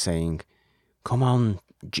Maguire is saying, come on,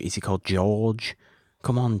 is he called George?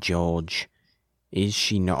 Come on, George. Is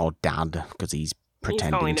she not, or Dad, because he's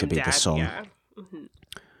pretending to be Dad, the son. Yeah.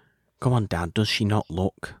 Come on, Dad, does she not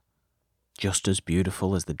look just as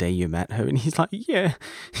beautiful as the day you met her? And he's like, yeah,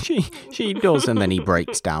 she does. And then he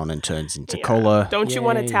breaks down and turns into colour. Don't you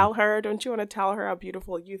want to tell her? Don't you want to tell her how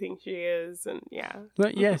beautiful you think she is? And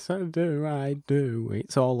But yes, I do.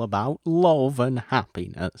 It's all about love and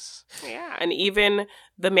happiness. Yeah, and even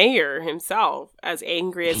the mayor himself, as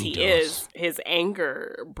angry as he is, his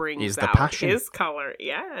anger brings out passion. His colour.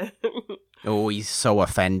 Yeah. Oh, he's so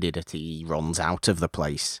offended that he runs out of the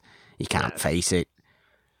place. He can't face it.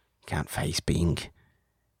 Can't face being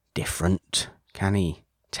different, can he?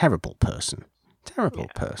 Terrible person.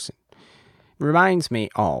 Person. It reminds me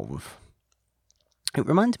of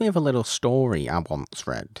a little story I once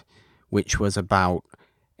read, which was about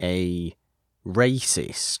a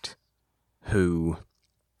racist who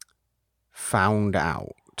found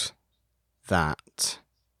out that,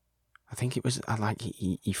 I think it was like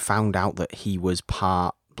he found out that he was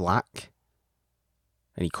part black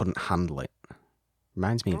and he couldn't handle it.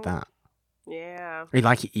 Reminds me of that. Yeah.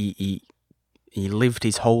 He lived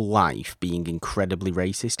his whole life being incredibly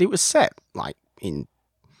racist. It was set like in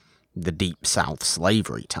the deep South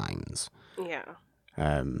slavery times. Yeah.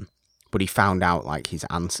 But he found out like his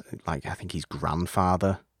I think his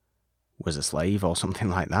grandfather was a slave or something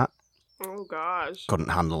like that. Oh gosh. Couldn't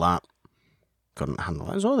handle that.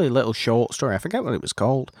 It was only a little short story. I forget what it was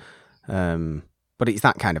called. But it's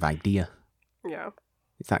that kind of idea. Yeah.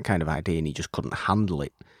 It's that kind of idea, and he just couldn't handle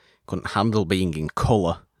it. Couldn't handle being in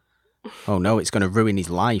colour. Oh no, it's going to ruin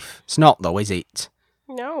his life. It's not though, is it?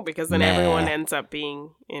 No, because then everyone ends up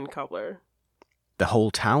being in colour. The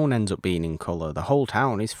whole town ends up being in colour. The whole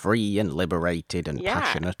town is free and liberated and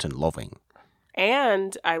passionate and loving.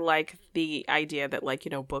 And I like the idea that, like,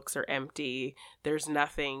 you know, books are empty. There's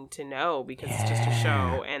nothing to know because it's just a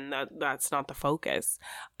show, and that's not the focus.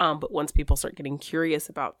 But once people start getting curious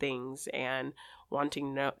about things and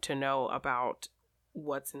wanting to know about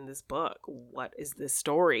what's in this book, what is this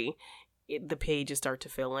story, the pages start to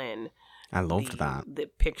fill in. I loved that. The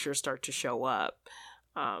pictures start to show up.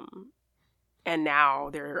 And now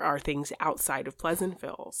there are things outside of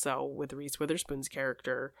Pleasantville. So with Reese Witherspoon's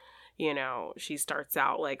character, you know, she starts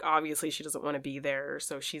out like, obviously she doesn't want to be there,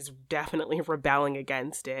 so she's definitely rebelling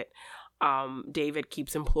against it. David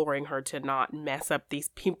keeps imploring her to not mess up these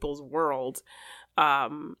people's world.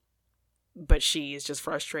 But she is just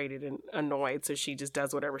frustrated and annoyed, so she just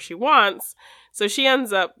does whatever she wants. So she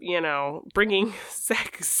ends up, you know, bringing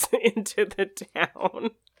sex into the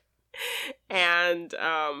town and,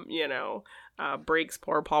 you know, breaks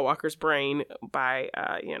poor Paul Walker's brain by,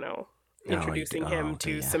 you know, introducing him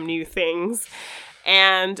to some new things.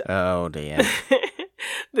 And oh dear.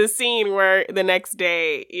 The scene where the next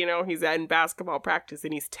day, you know, he's in basketball practice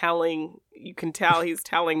and you can tell he's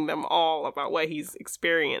telling them all about what he's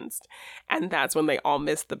experienced. And that's when they all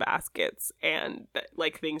miss the baskets, and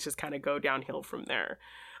like things just kind of go downhill from there.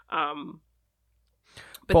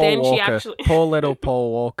 But Paul then Walker, she actually poor little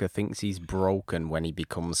Paul Walker thinks he's broken when he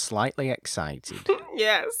becomes slightly excited.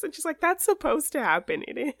 Yes, and she's like, that's supposed to happen.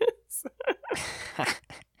 It is.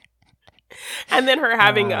 And then her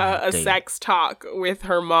having a sex talk with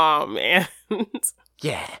her mom, and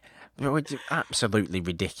yeah, it's absolutely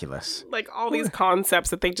ridiculous. Like all these concepts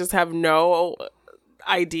that they just have no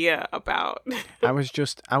idea about. I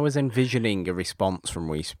was envisioning a response from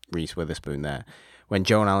Reese Witherspoon there when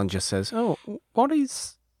Joan Allen just says, "Oh, what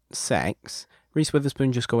is sex?" Reese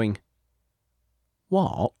Witherspoon just going,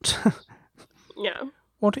 "What?" Yeah.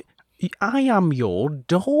 What? I am your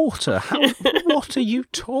daughter. What are you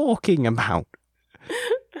talking about?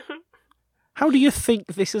 How do you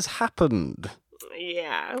think this has happened?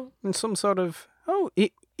 Yeah. And some sort of,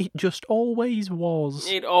 it just always was.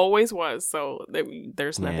 It always was, so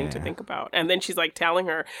there's nothing to think about. And then she's like telling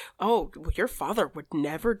her, oh, well, your father would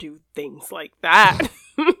never do things like that.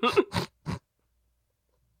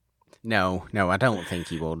 No, I don't think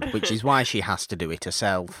he would, which is why she has to do it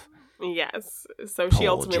herself. Yes. So she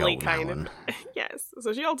ultimately Yes.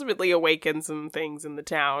 So she ultimately awakens some things in the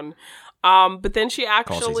town. But then she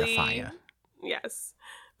actually causes a fire. Yes.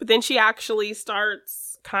 But then she actually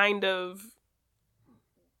starts kind of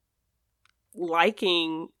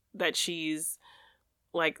liking that she's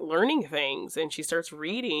like learning things, and she starts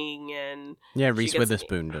reading, and Reese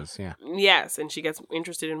Witherspoon does, yeah. Yes, and she gets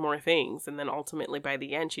interested in more things, and then ultimately by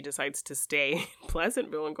the end she decides to stay in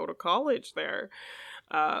Pleasantville and go to college there.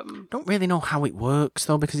 Don't really know how it works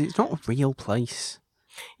though, because it's not a real place.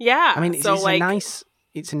 Yeah, I mean, it's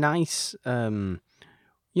a nice.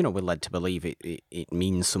 We're led to believe it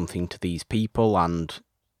means something to these people, and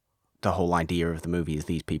the whole idea of the movie is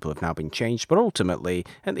these people have now been changed. But ultimately,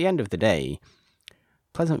 at the end of the day,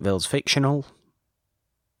 Pleasantville's fictional,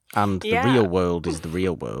 and the real world is the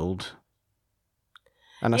real world.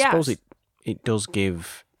 And I suppose it does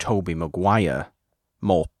give Tobey Maguire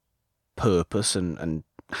more purpose and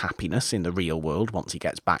happiness in the real world once he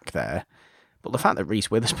gets back there. But the fact that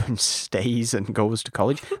Reese Witherspoon stays and goes to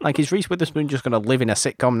college, like, is Reese Witherspoon just going to live in a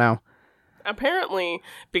sitcom now? Apparently,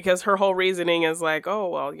 because her whole reasoning is like, oh,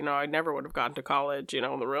 well, I never would have gotten to college, in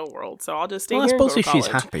the real world, so I'll just stay here and go to college. I suppose if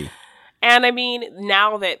she's happy. And I mean,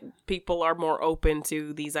 now that people are more open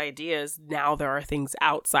to these ideas, now there are things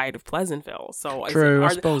outside of Pleasantville. So True,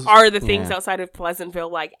 are the things outside of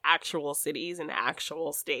Pleasantville like actual cities and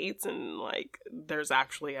actual states, and like there's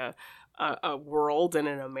actually a world and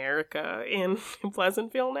an America in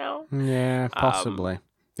Pleasantville now? Yeah, possibly.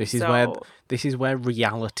 This is where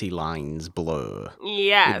reality lines blur.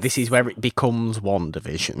 Yes. This is where it becomes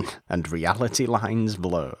WandaVision and reality lines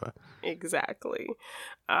blur. Exactly.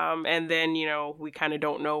 And then, we kind of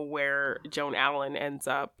don't know where Joan Allen ends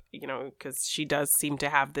up, because she does seem to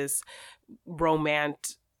have this romantic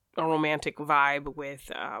vibe with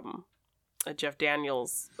Jeff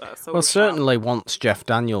Daniels. Certainly once Jeff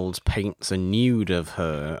Daniels paints a nude of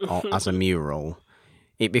her as a mural,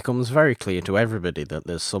 it becomes very clear to everybody that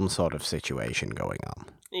there's some sort of situation going on.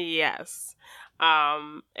 Yes.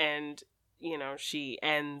 And she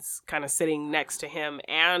ends kind of sitting next to him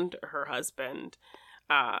and her husband.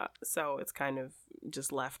 So it's kind of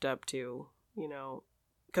just left up to,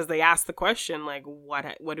 because they ask the question, like,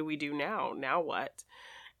 what do we do now? Now what?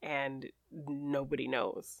 And nobody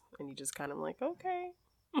knows. And you just kind of like, okay.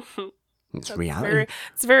 It's reality.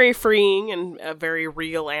 It's very freeing and a very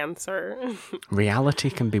real answer. Reality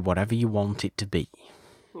can be whatever you want it to be.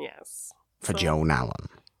 Yes. For Joan Allen.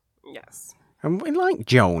 Yes. And we like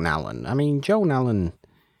Joan Allen. I mean, Joan Allen's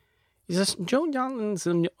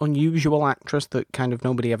an unusual actress that kind of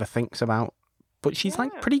nobody ever thinks about. But she's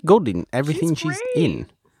like pretty good in everything she's in.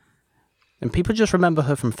 And people just remember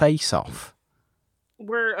her from Face Off.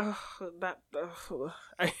 I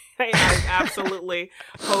absolutely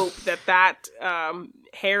hope that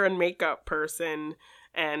hair and makeup person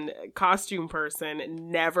and costume person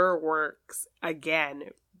never works again,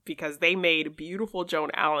 because they made beautiful Joan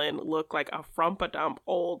Allen look like a frumpa-dump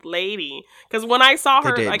old lady. Because when I saw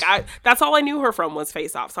her, that's all I knew her from was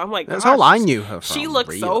Face Off. So I'm like, that's all I knew her from. She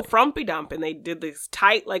looked so frumpy-dump, and they did these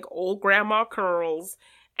tight, like, old grandma curls.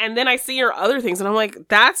 And then I see her other things, and I'm like,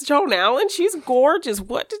 that's Joan Allen? She's gorgeous.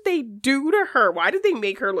 What did they do to her? Why did they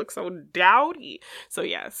make her look so dowdy? So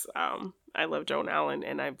yes, I love Joan Allen,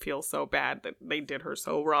 and I feel so bad that they did her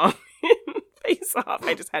so wrong in Face Off.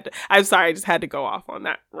 I just had to go off on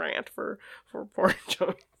that rant for poor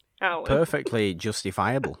Joan Allen. Perfectly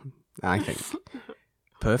justifiable, I think.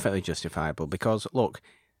 Perfectly justifiable, because, look,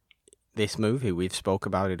 this movie, we've spoke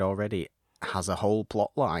about it already, has a whole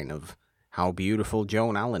plot line of how beautiful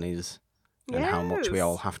Joan Allen is, and how much we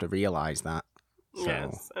all have to realise that. So,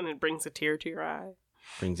 yes, and it brings a tear to your eye.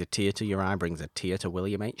 Brings a tear to your eye, brings a tear to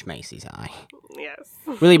William H. Macy's eye. Yes.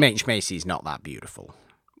 William H. Macy's not that beautiful,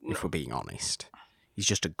 if we're being honest. He's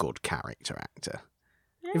just a good character actor.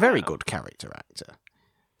 Yeah. A very good character actor.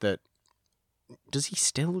 Does he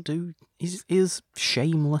still do... Is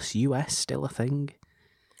Shameless US still a thing?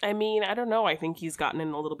 I mean, I don't know. I think he's gotten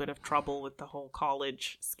in a little bit of trouble with the whole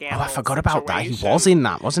college scandal. Oh, I forgot about that. He was in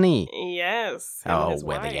that, wasn't he? Yes. Oh,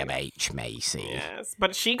 William H. Macy. Yes,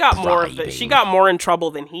 but she got more in trouble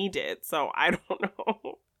than he did. So I don't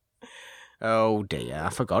know. Oh dear, I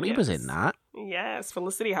forgot he was in that. Yes,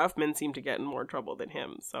 Felicity Huffman seemed to get in more trouble than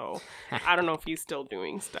him. So I don't know if he's still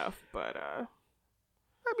doing stuff, but I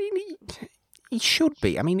mean, he should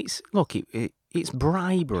be. I mean, it's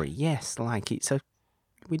bribery. Yes, like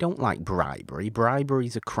we don't like bribery.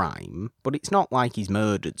 Bribery's a crime, but it's not like he's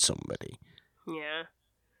murdered somebody. Yeah.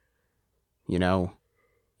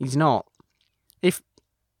 He's not. If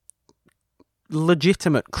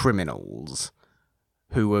legitimate criminals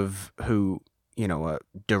who are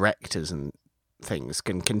directors and things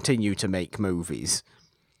can continue to make movies,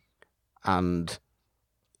 and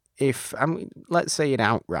let's say it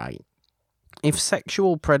outright, if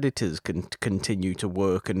sexual predators can continue to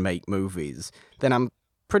work and make movies, then I'm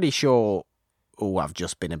pretty sure oh, I've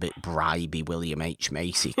just been a bit bribey, William H.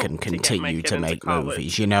 Macy can To get my continue kid to into make college.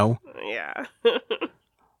 movies, you know? Yeah.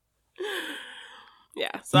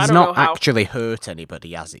 Yeah. So I He's don't know not how. actually hurt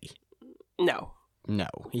anybody, has he? No. No,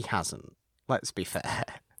 he hasn't. Let's be fair.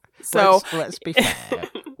 So Let's be fair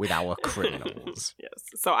with our criminals. yes.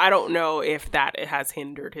 So I don't know if that has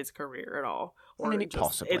hindered his career at all, I mean, it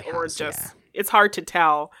possibly has, yeah. it's hard to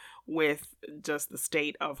tell with just the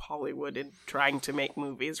state of Hollywood and trying to make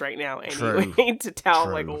movies right now anyway. True. To tell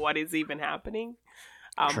True. like what is even happening.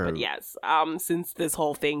 True. But yes, since this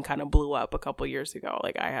whole thing kind of blew up a couple years ago,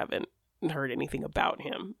 like I haven't heard anything about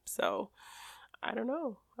him. So I don't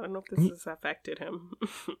know. I don't know if this has affected him.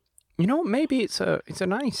 You know, maybe it's a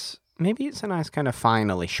nice kind of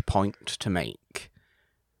finalish point to make.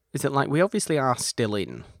 Is that like we obviously are still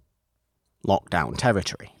in lockdown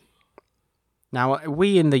territory. Now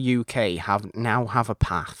we in the UK have a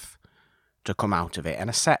path to come out of it, and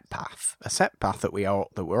a set path that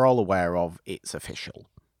we're all aware of. It's official,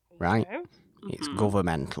 right? Okay. It's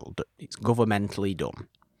governmental. It's governmentally done.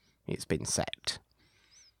 It's been set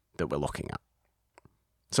that we're looking at.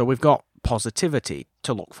 So we've got positivity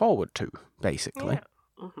to look forward to, basically. Yeah.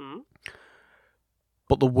 Mm-hmm.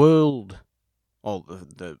 But the world, or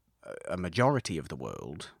a majority of the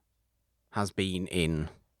world, has been in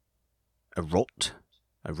a rut,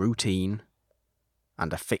 a routine,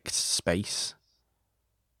 and a fixed space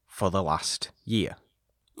for the last year.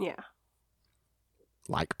 Yeah.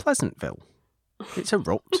 Like Pleasantville. It's a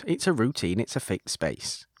rut, it's a routine, it's a fixed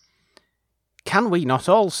space. Can we not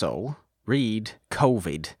also read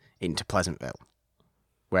COVID into Pleasantville?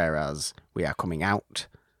 Whereas we are coming out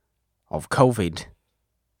of COVID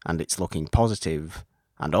and it's looking positive,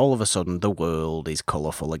 and all of a sudden the world is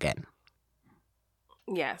colourful again.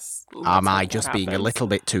 Yes. Am I just being a little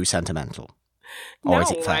bit too sentimental? Or No, is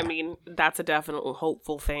it fair? I mean, that's a definite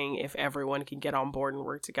hopeful thing if everyone can get on board and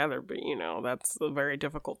work together. But, that's a very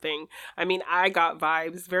difficult thing. I mean, I got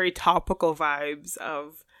vibes, very topical vibes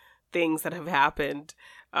of things that have happened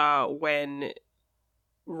when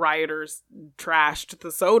rioters trashed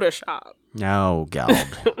the soda shop. Oh, God.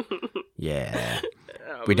 Yeah.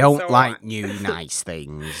 We don't like new nice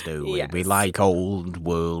things, do we? Yes. We like old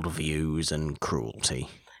world views and cruelty.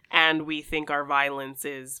 And we think our violence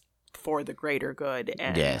is for the greater good.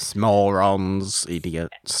 And, Yes, morons,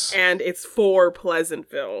 idiots. And it's for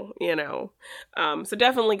Pleasantville, So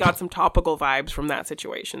definitely got some topical vibes from that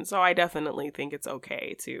situation. So I definitely think it's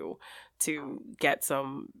okay to get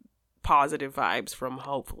some positive vibes from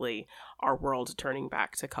hopefully our world turning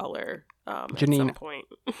back to color Janine, at some point.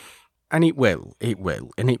 And it will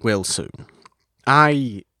soon.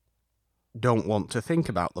 I don't want to think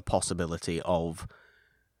about the possibility of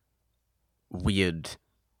weird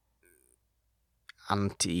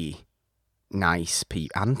anti-nice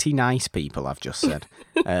people, I've just said.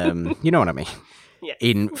 You know what I mean? Yes.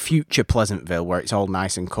 In future Pleasantville, where it's all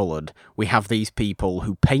nice and coloured, we have these people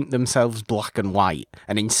who paint themselves black and white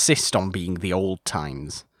and insist on being the old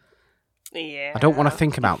times. Yeah. I don't want to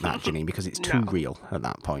think about that, Janine, because it's too No. real at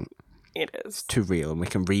that point. It is. It's too real, and we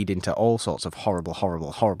can read into all sorts of horrible,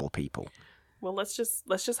 horrible, horrible people. Well, let's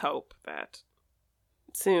just hope that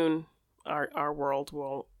soon our world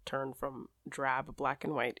will turn from drab black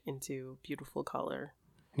and white into beautiful color.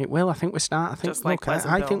 And it will. I think we're starting. Just like I think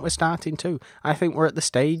Pleasantville. we're starting to. I think we're at the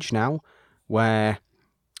stage now where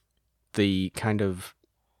the kind of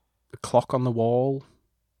clock on the wall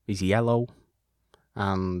is yellow,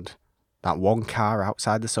 and that one car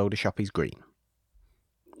outside the soda shop is green.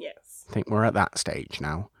 Yes. I think we're at that stage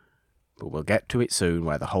now, but we'll get to it soon,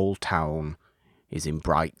 where the whole town is in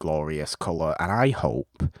bright, glorious colour, and I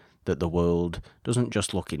hope that the world doesn't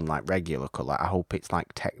just look in like regular colour. I hope it's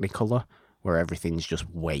like Technicolor, where everything's just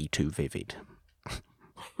way too vivid.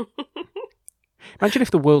 Imagine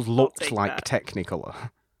if the world looked take like that.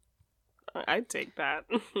 Technicolor. I'd take that.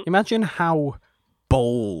 Imagine how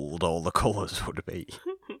bold all the colours would be.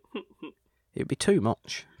 It'd be too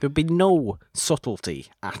much. There'd be no subtlety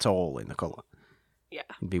at all in the colour. Yeah.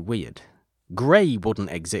 It'd be weird. Grey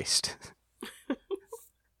wouldn't exist.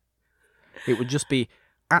 It would just be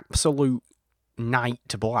absolute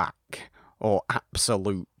night black or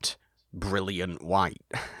absolute brilliant white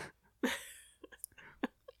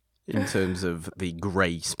in terms of the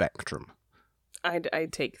grey spectrum.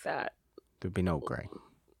 I'd take that. There'd be no grey.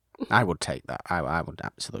 I would take that. I would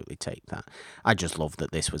absolutely take that. I just love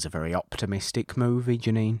that this was a very optimistic movie,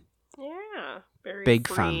 Janine. Yeah. Very Big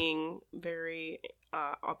fan. freeing, very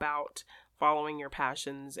about following your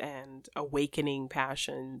passions and awakening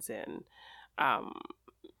passions and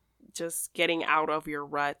just getting out of your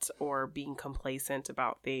rut or being complacent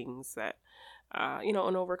about things that, and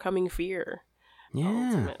overcoming fear. Yeah.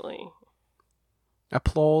 ultimately.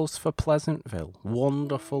 Applause for Pleasantville.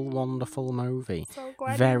 Wonderful, wonderful movie. So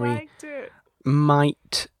glad Very you liked it.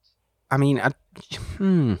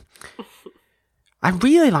 I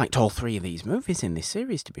really liked all three of these movies in this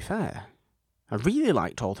series, to be fair. I really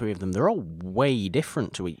liked all three of them. They're all way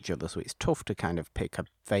different to each other, so it's tough to kind of pick a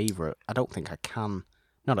favourite. I don't think I can.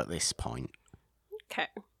 Not at this point. Okay.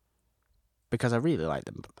 Because I really liked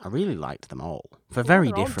them. I really liked them all. For very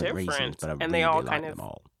they're all different reasons, different, but I and really they all liked kind of them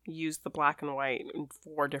all. use the black and white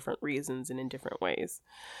for different reasons and in different ways.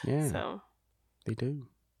 Yeah, So, they do.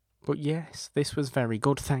 But yes, this was very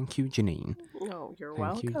good. Thank you, Janine. no, you're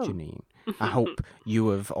Thank welcome. you, Janine. I hope you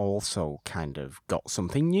have also kind of got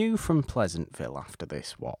something new from Pleasantville after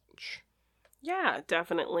this watch. Yeah,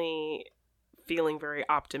 definitely feeling very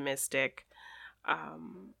optimistic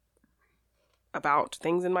about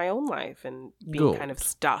things in my own life and being kind of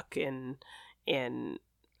stuck in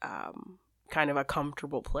kind of a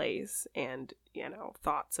comfortable place, and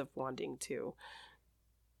thoughts of wanting to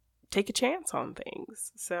take a chance on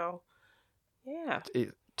things. So yeah,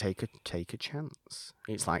 Take a chance.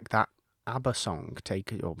 It's like that ABBA song.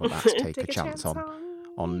 Take a chance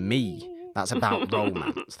on me. That's about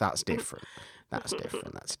romance. That's different. That's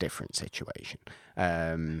a different situation.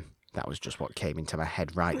 That was just what came into my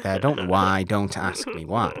head right there. Don't know why. Don't ask me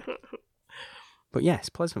why. But yes,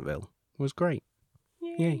 Pleasantville was great.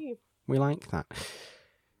 Yay. We like that.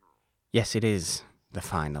 Yes, it is the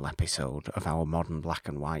final episode of our Modern Black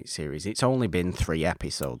and White series. It's only been 3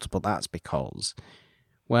 episodes, but that's because,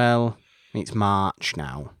 well, it's March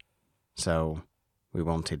now. So we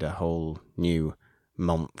wanted a whole new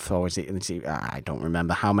month, or is it, I don't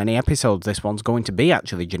remember how many episodes this one's going to be,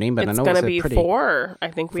 actually, Janine, but I know it's going to be 4. I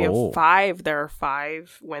think we have 5. There are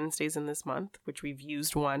 5 Wednesdays in this month, which we've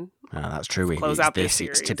used one. Oh, that's true. We close out this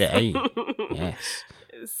series. It's today. Yes.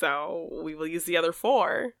 So we will use the other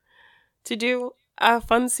 4 to do a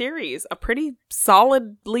fun series, a pretty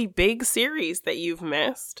solidly big series that you've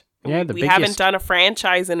missed. Yeah, we haven't done a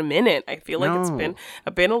franchise in a minute. I feel like it's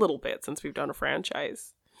been a little bit since we've done a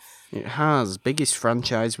franchise. It has. Biggest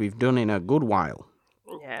franchise we've done in a good while.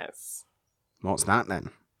 Yes. What's that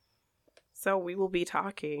then? So we will be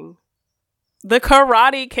talking the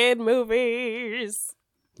Karate Kid movies.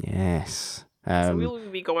 Yes. So we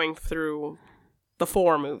will be going through the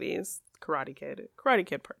 4 movies. Karate Kid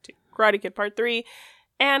Part 2, Karate Kid Part 3,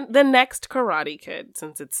 and the next Karate Kid,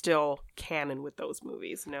 since it's still canon with those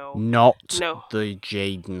movies. No. Not the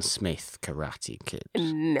Jaden Smith Karate Kid.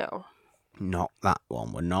 No. Not that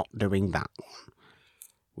one. We're not doing that one.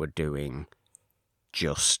 We're doing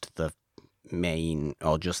just the main,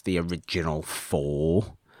 or just the original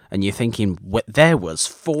 4. And you're thinking, there was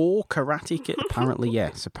 4 Karate Kid? Apparently,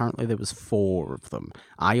 yes. Apparently there was 4 of them.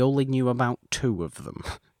 I only knew about 2 of them.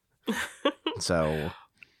 So,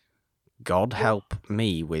 God help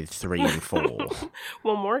me with 3 and 4.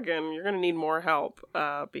 Well, Morgan, you're going to need more help,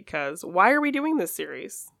 because why are we doing this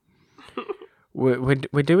series? We're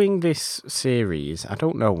doing this series. I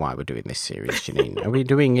don't know why we're doing this series, Janine. Are we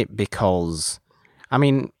doing it because, I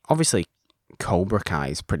mean, obviously, Cobra Kai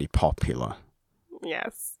is pretty popular.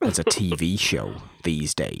 Yes. As a TV show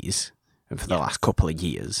these days. And for the last couple of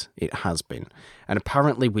years, it has been. And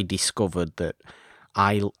apparently we discovered that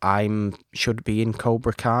I should be in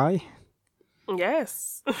Cobra Kai.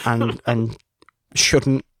 Yes. and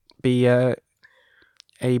shouldn't be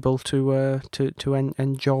able to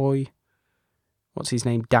enjoy, what's his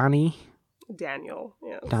name, Daniel,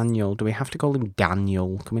 yes. Daniel. Do we have to call him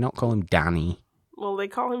Daniel? Can we not call him Danny? Well, they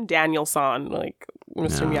call him Daniel-san, like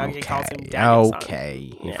Mr. Miyagi calls him Daniel-san.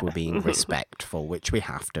 Okay, if we're being respectful, which we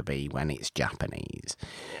have to be when it's Japanese.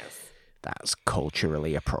 Yes. That's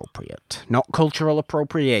culturally appropriate. Not cultural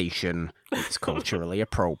appropriation. It's culturally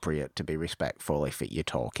appropriate to be respectful if you're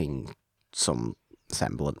talking some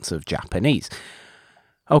semblance of Japanese.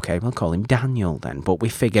 Okay, we'll call him Daniel then. But we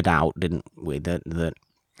figured out, didn't we, that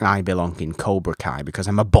I belong in Cobra Kai because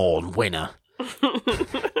I'm a born winner.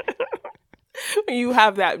 You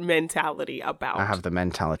have that mentality about. I have the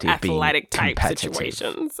mentality of being athletic type competitive.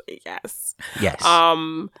 Situations. Yes. Yes.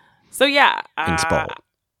 So yeah. In sport.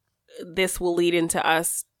 This will lead into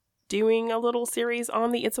us doing a little series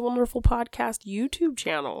on the It's a Wonderful Podcast YouTube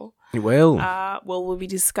channel. It will. We'll be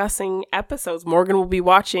discussing episodes. Morgan will be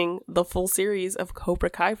watching the full series of Cobra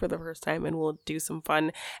Kai for the first time, and we'll do some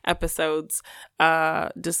fun episodes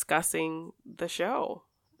discussing the show.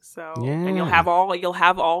 So, and you'll have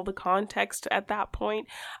all the context at that point.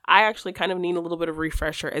 I actually kind of need a little bit of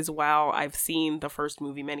refresher as well. I've seen the first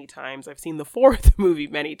movie many times. I've seen the 4th movie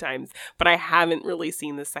many times, but I haven't really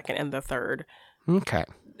seen the 2nd and the 3rd. Okay.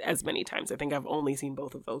 as many times. I think I've only seen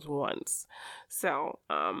both of those once. So,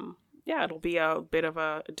 yeah, it'll be a bit of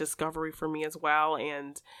a discovery for me as well.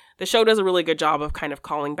 And the show does a really good job of kind of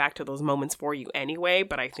calling back to those moments for you anyway,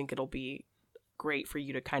 but I think it'll be great for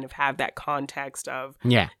you to kind of have that context of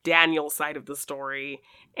Daniel's side of the story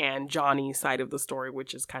and Johnny's side of the story,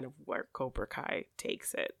 which is kind of where Cobra Kai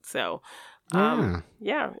takes it. So,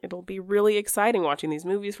 yeah, it'll be really exciting watching these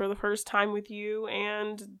movies for the first time with you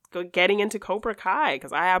and getting into Cobra Kai,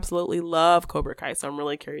 because I absolutely love Cobra Kai. So I'm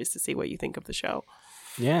really curious to see what you think of the show.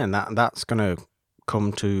 Yeah, and that's going to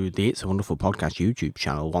come to the It's a Wonderful Podcast YouTube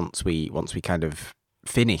channel once we kind of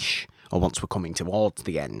finish, or once we're coming towards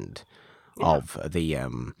the end of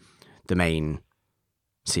the main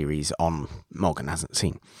series on Morgan Hasn't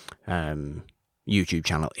Seen. YouTube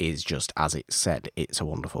channel is just as it said, It's a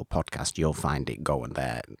Wonderful Podcast. You'll find it. Go in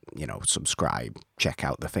there, subscribe, check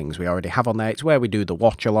out the things we already have on there. It's where we do the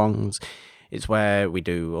watch-alongs. It's where we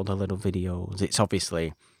do other little videos. It's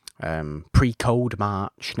obviously pre-code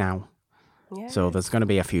March now. Yes. So there's going to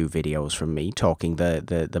be a few videos from me talking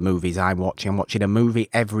the movies I'm watching. I'm watching a movie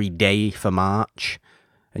every day for March.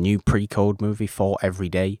 A new pre-code movie for every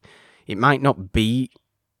day. It might not be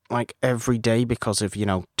like every day because of,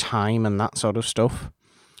 time and that sort of stuff.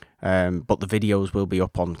 But the videos will be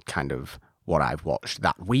up on kind of what I've watched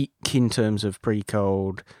that week in terms of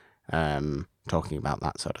pre-code, talking about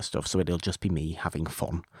that sort of stuff. So it'll just be me having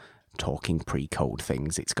fun, talking pre-code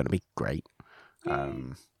things. It's going to be great.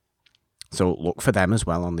 So look for them as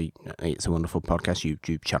well on the It's a Wonderful Podcast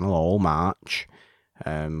YouTube channel all March.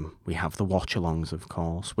 We have the watch-alongs, of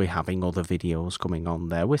course. We're having other videos coming on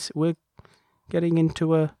there. We're getting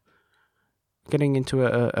into a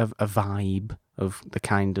vibe of the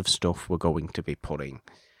kind of stuff we're going to be putting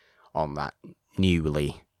on that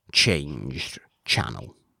newly changed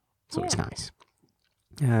channel. So it's nice.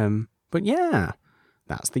 But yeah,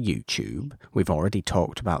 that's the YouTube. We've already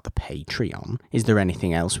talked about the Patreon. Is there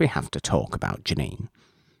anything else we have to talk about, Janine?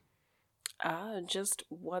 Just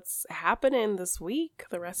what's happening this week,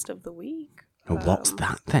 the rest of the week. What's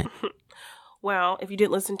that then? Well, if you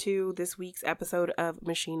didn't listen to this week's episode of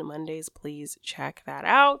Machine Mondays, please check that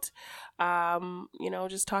out.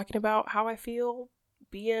 Just talking about how I feel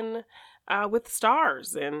being with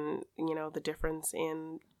stars and, the difference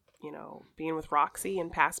in, being with Roxy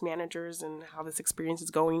and past managers and how this experience is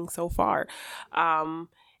going so far.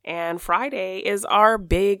 And Friday is our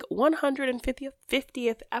big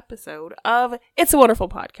 150th episode of It's a Wonderful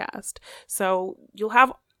Podcast. So you'll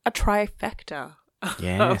have a trifecta.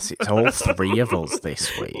 Yes, it's all three of us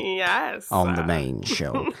this week. Yes. On the main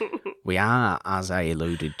show. We are, as I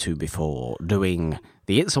alluded to before, doing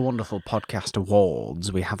the It's a Wonderful Podcast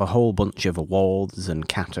Awards. We have a whole bunch of awards and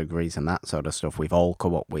categories and that sort of stuff. We've all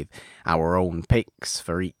come up with our own picks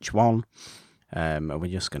for each one. And we're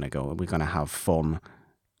just going to have fun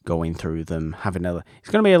going through them, it's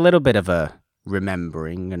going to be a little bit of a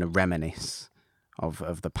remembering and a reminisce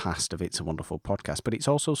of the past of It's a Wonderful Podcast, but it's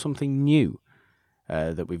also something new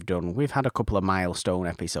that we've done. We've had a couple of milestone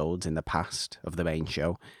episodes in the past of the main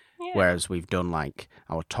show, whereas we've done like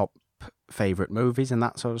our top favourite movies and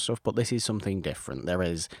that sort of stuff, but this is something different. There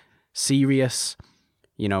is serious,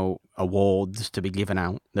 awards to be given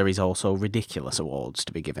out. There is also ridiculous awards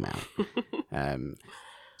to be given out,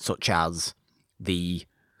 such as the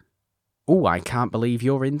I can't believe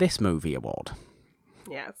you're in this movie award.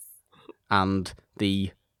 Yes. And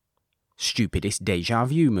the stupidest deja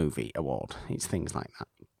vu movie award. It's things like that.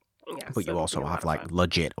 Yes, but you also have like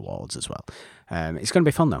legit awards as well. It's going to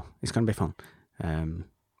be fun though. It's going to be fun.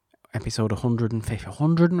 Episode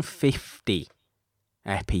 150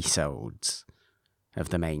 episodes of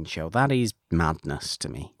the main show. That is madness to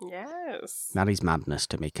me. Yes. That is madness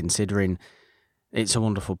to me, considering It's a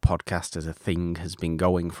Wonderful Podcast as a thing has been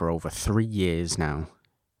going for over 3 years now.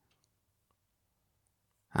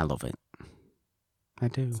 I love it. I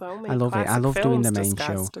do. I love it. I love doing the main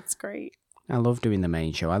show. It's great. I love doing the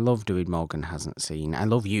main show. I love doing Morgan Hasn't Seen. I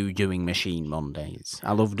love you doing Machine Mondays.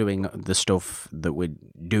 I love doing the stuff that we're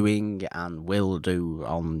doing and will do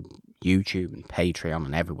on YouTube and Patreon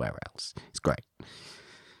and everywhere else. It's great.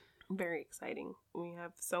 Very exciting. We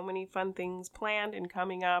have so many fun things planned and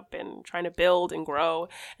coming up and trying to build and grow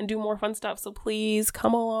and do more fun stuff. So please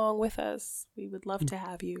come along with us. We would love to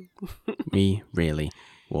have you. We really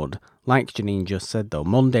would. Like Janine just said though,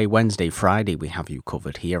 Monday, Wednesday, Friday we have you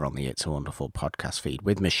covered here on the It's a Wonderful Podcast feed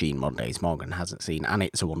with Machine Mondays, Morgan Hasn't Seen, and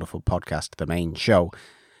It's a Wonderful Podcast, the main show.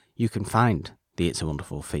 You can find the It's a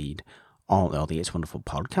Wonderful feed or the It's a Wonderful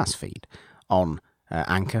Podcast feed on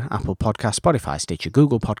Anchor, Apple Podcasts, Spotify, Stitcher,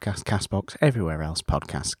 Google Podcasts, Castbox, everywhere else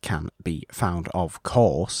podcasts can be found, of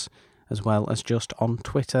course. as well as just on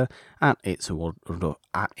Twitter at It's a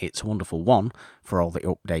Wonderful One for all the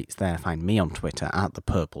updates there. Find me on Twitter at the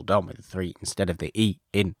Purple Dom with a 3 instead of the E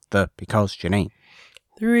in the because Janine.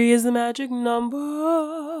 3 is the magic number.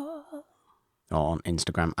 Or on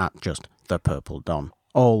Instagram at just the Purple Dom.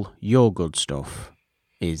 All your good stuff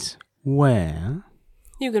is where?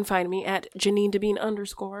 You can find me at Janine Devine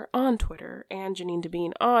 _ on Twitter and Janine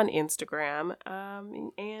Devine on Instagram.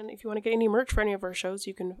 And if you want to get any merch for any of our shows,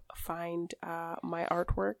 you can find my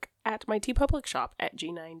artwork at my TeePublic shop at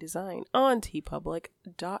G9 Design on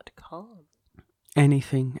teepublic.com.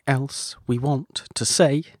 Anything else we want to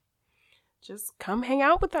say? Just come hang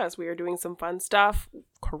out with us. We are doing some fun stuff.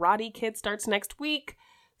 Karate Kid starts next week,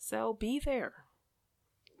 so be there.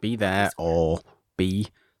 Be there or be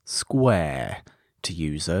square, to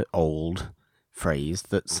use an old phrase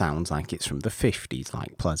that sounds like it's from the 50s,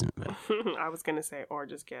 like Pleasantville. I was going to say, or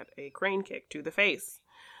just get a crane kick to the face.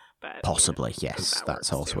 But possibly, yes,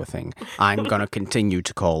 that's also too. A thing. I'm going to continue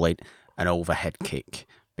to call it an overhead kick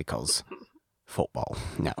because football.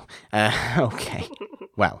 No. Okay.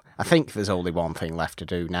 Well, I think there's only one thing left to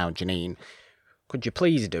do now, Janine. Could you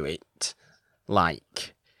please do it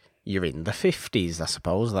like you're in the 50s, I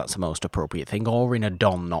suppose. That's the most appropriate thing. Or in a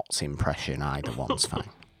Don Knotts impression. Either one's fine.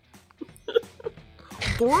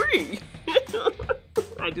 3.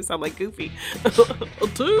 I just sound like Goofy.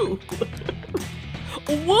 2.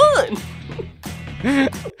 1.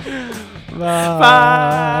 Bye.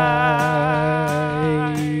 Bye.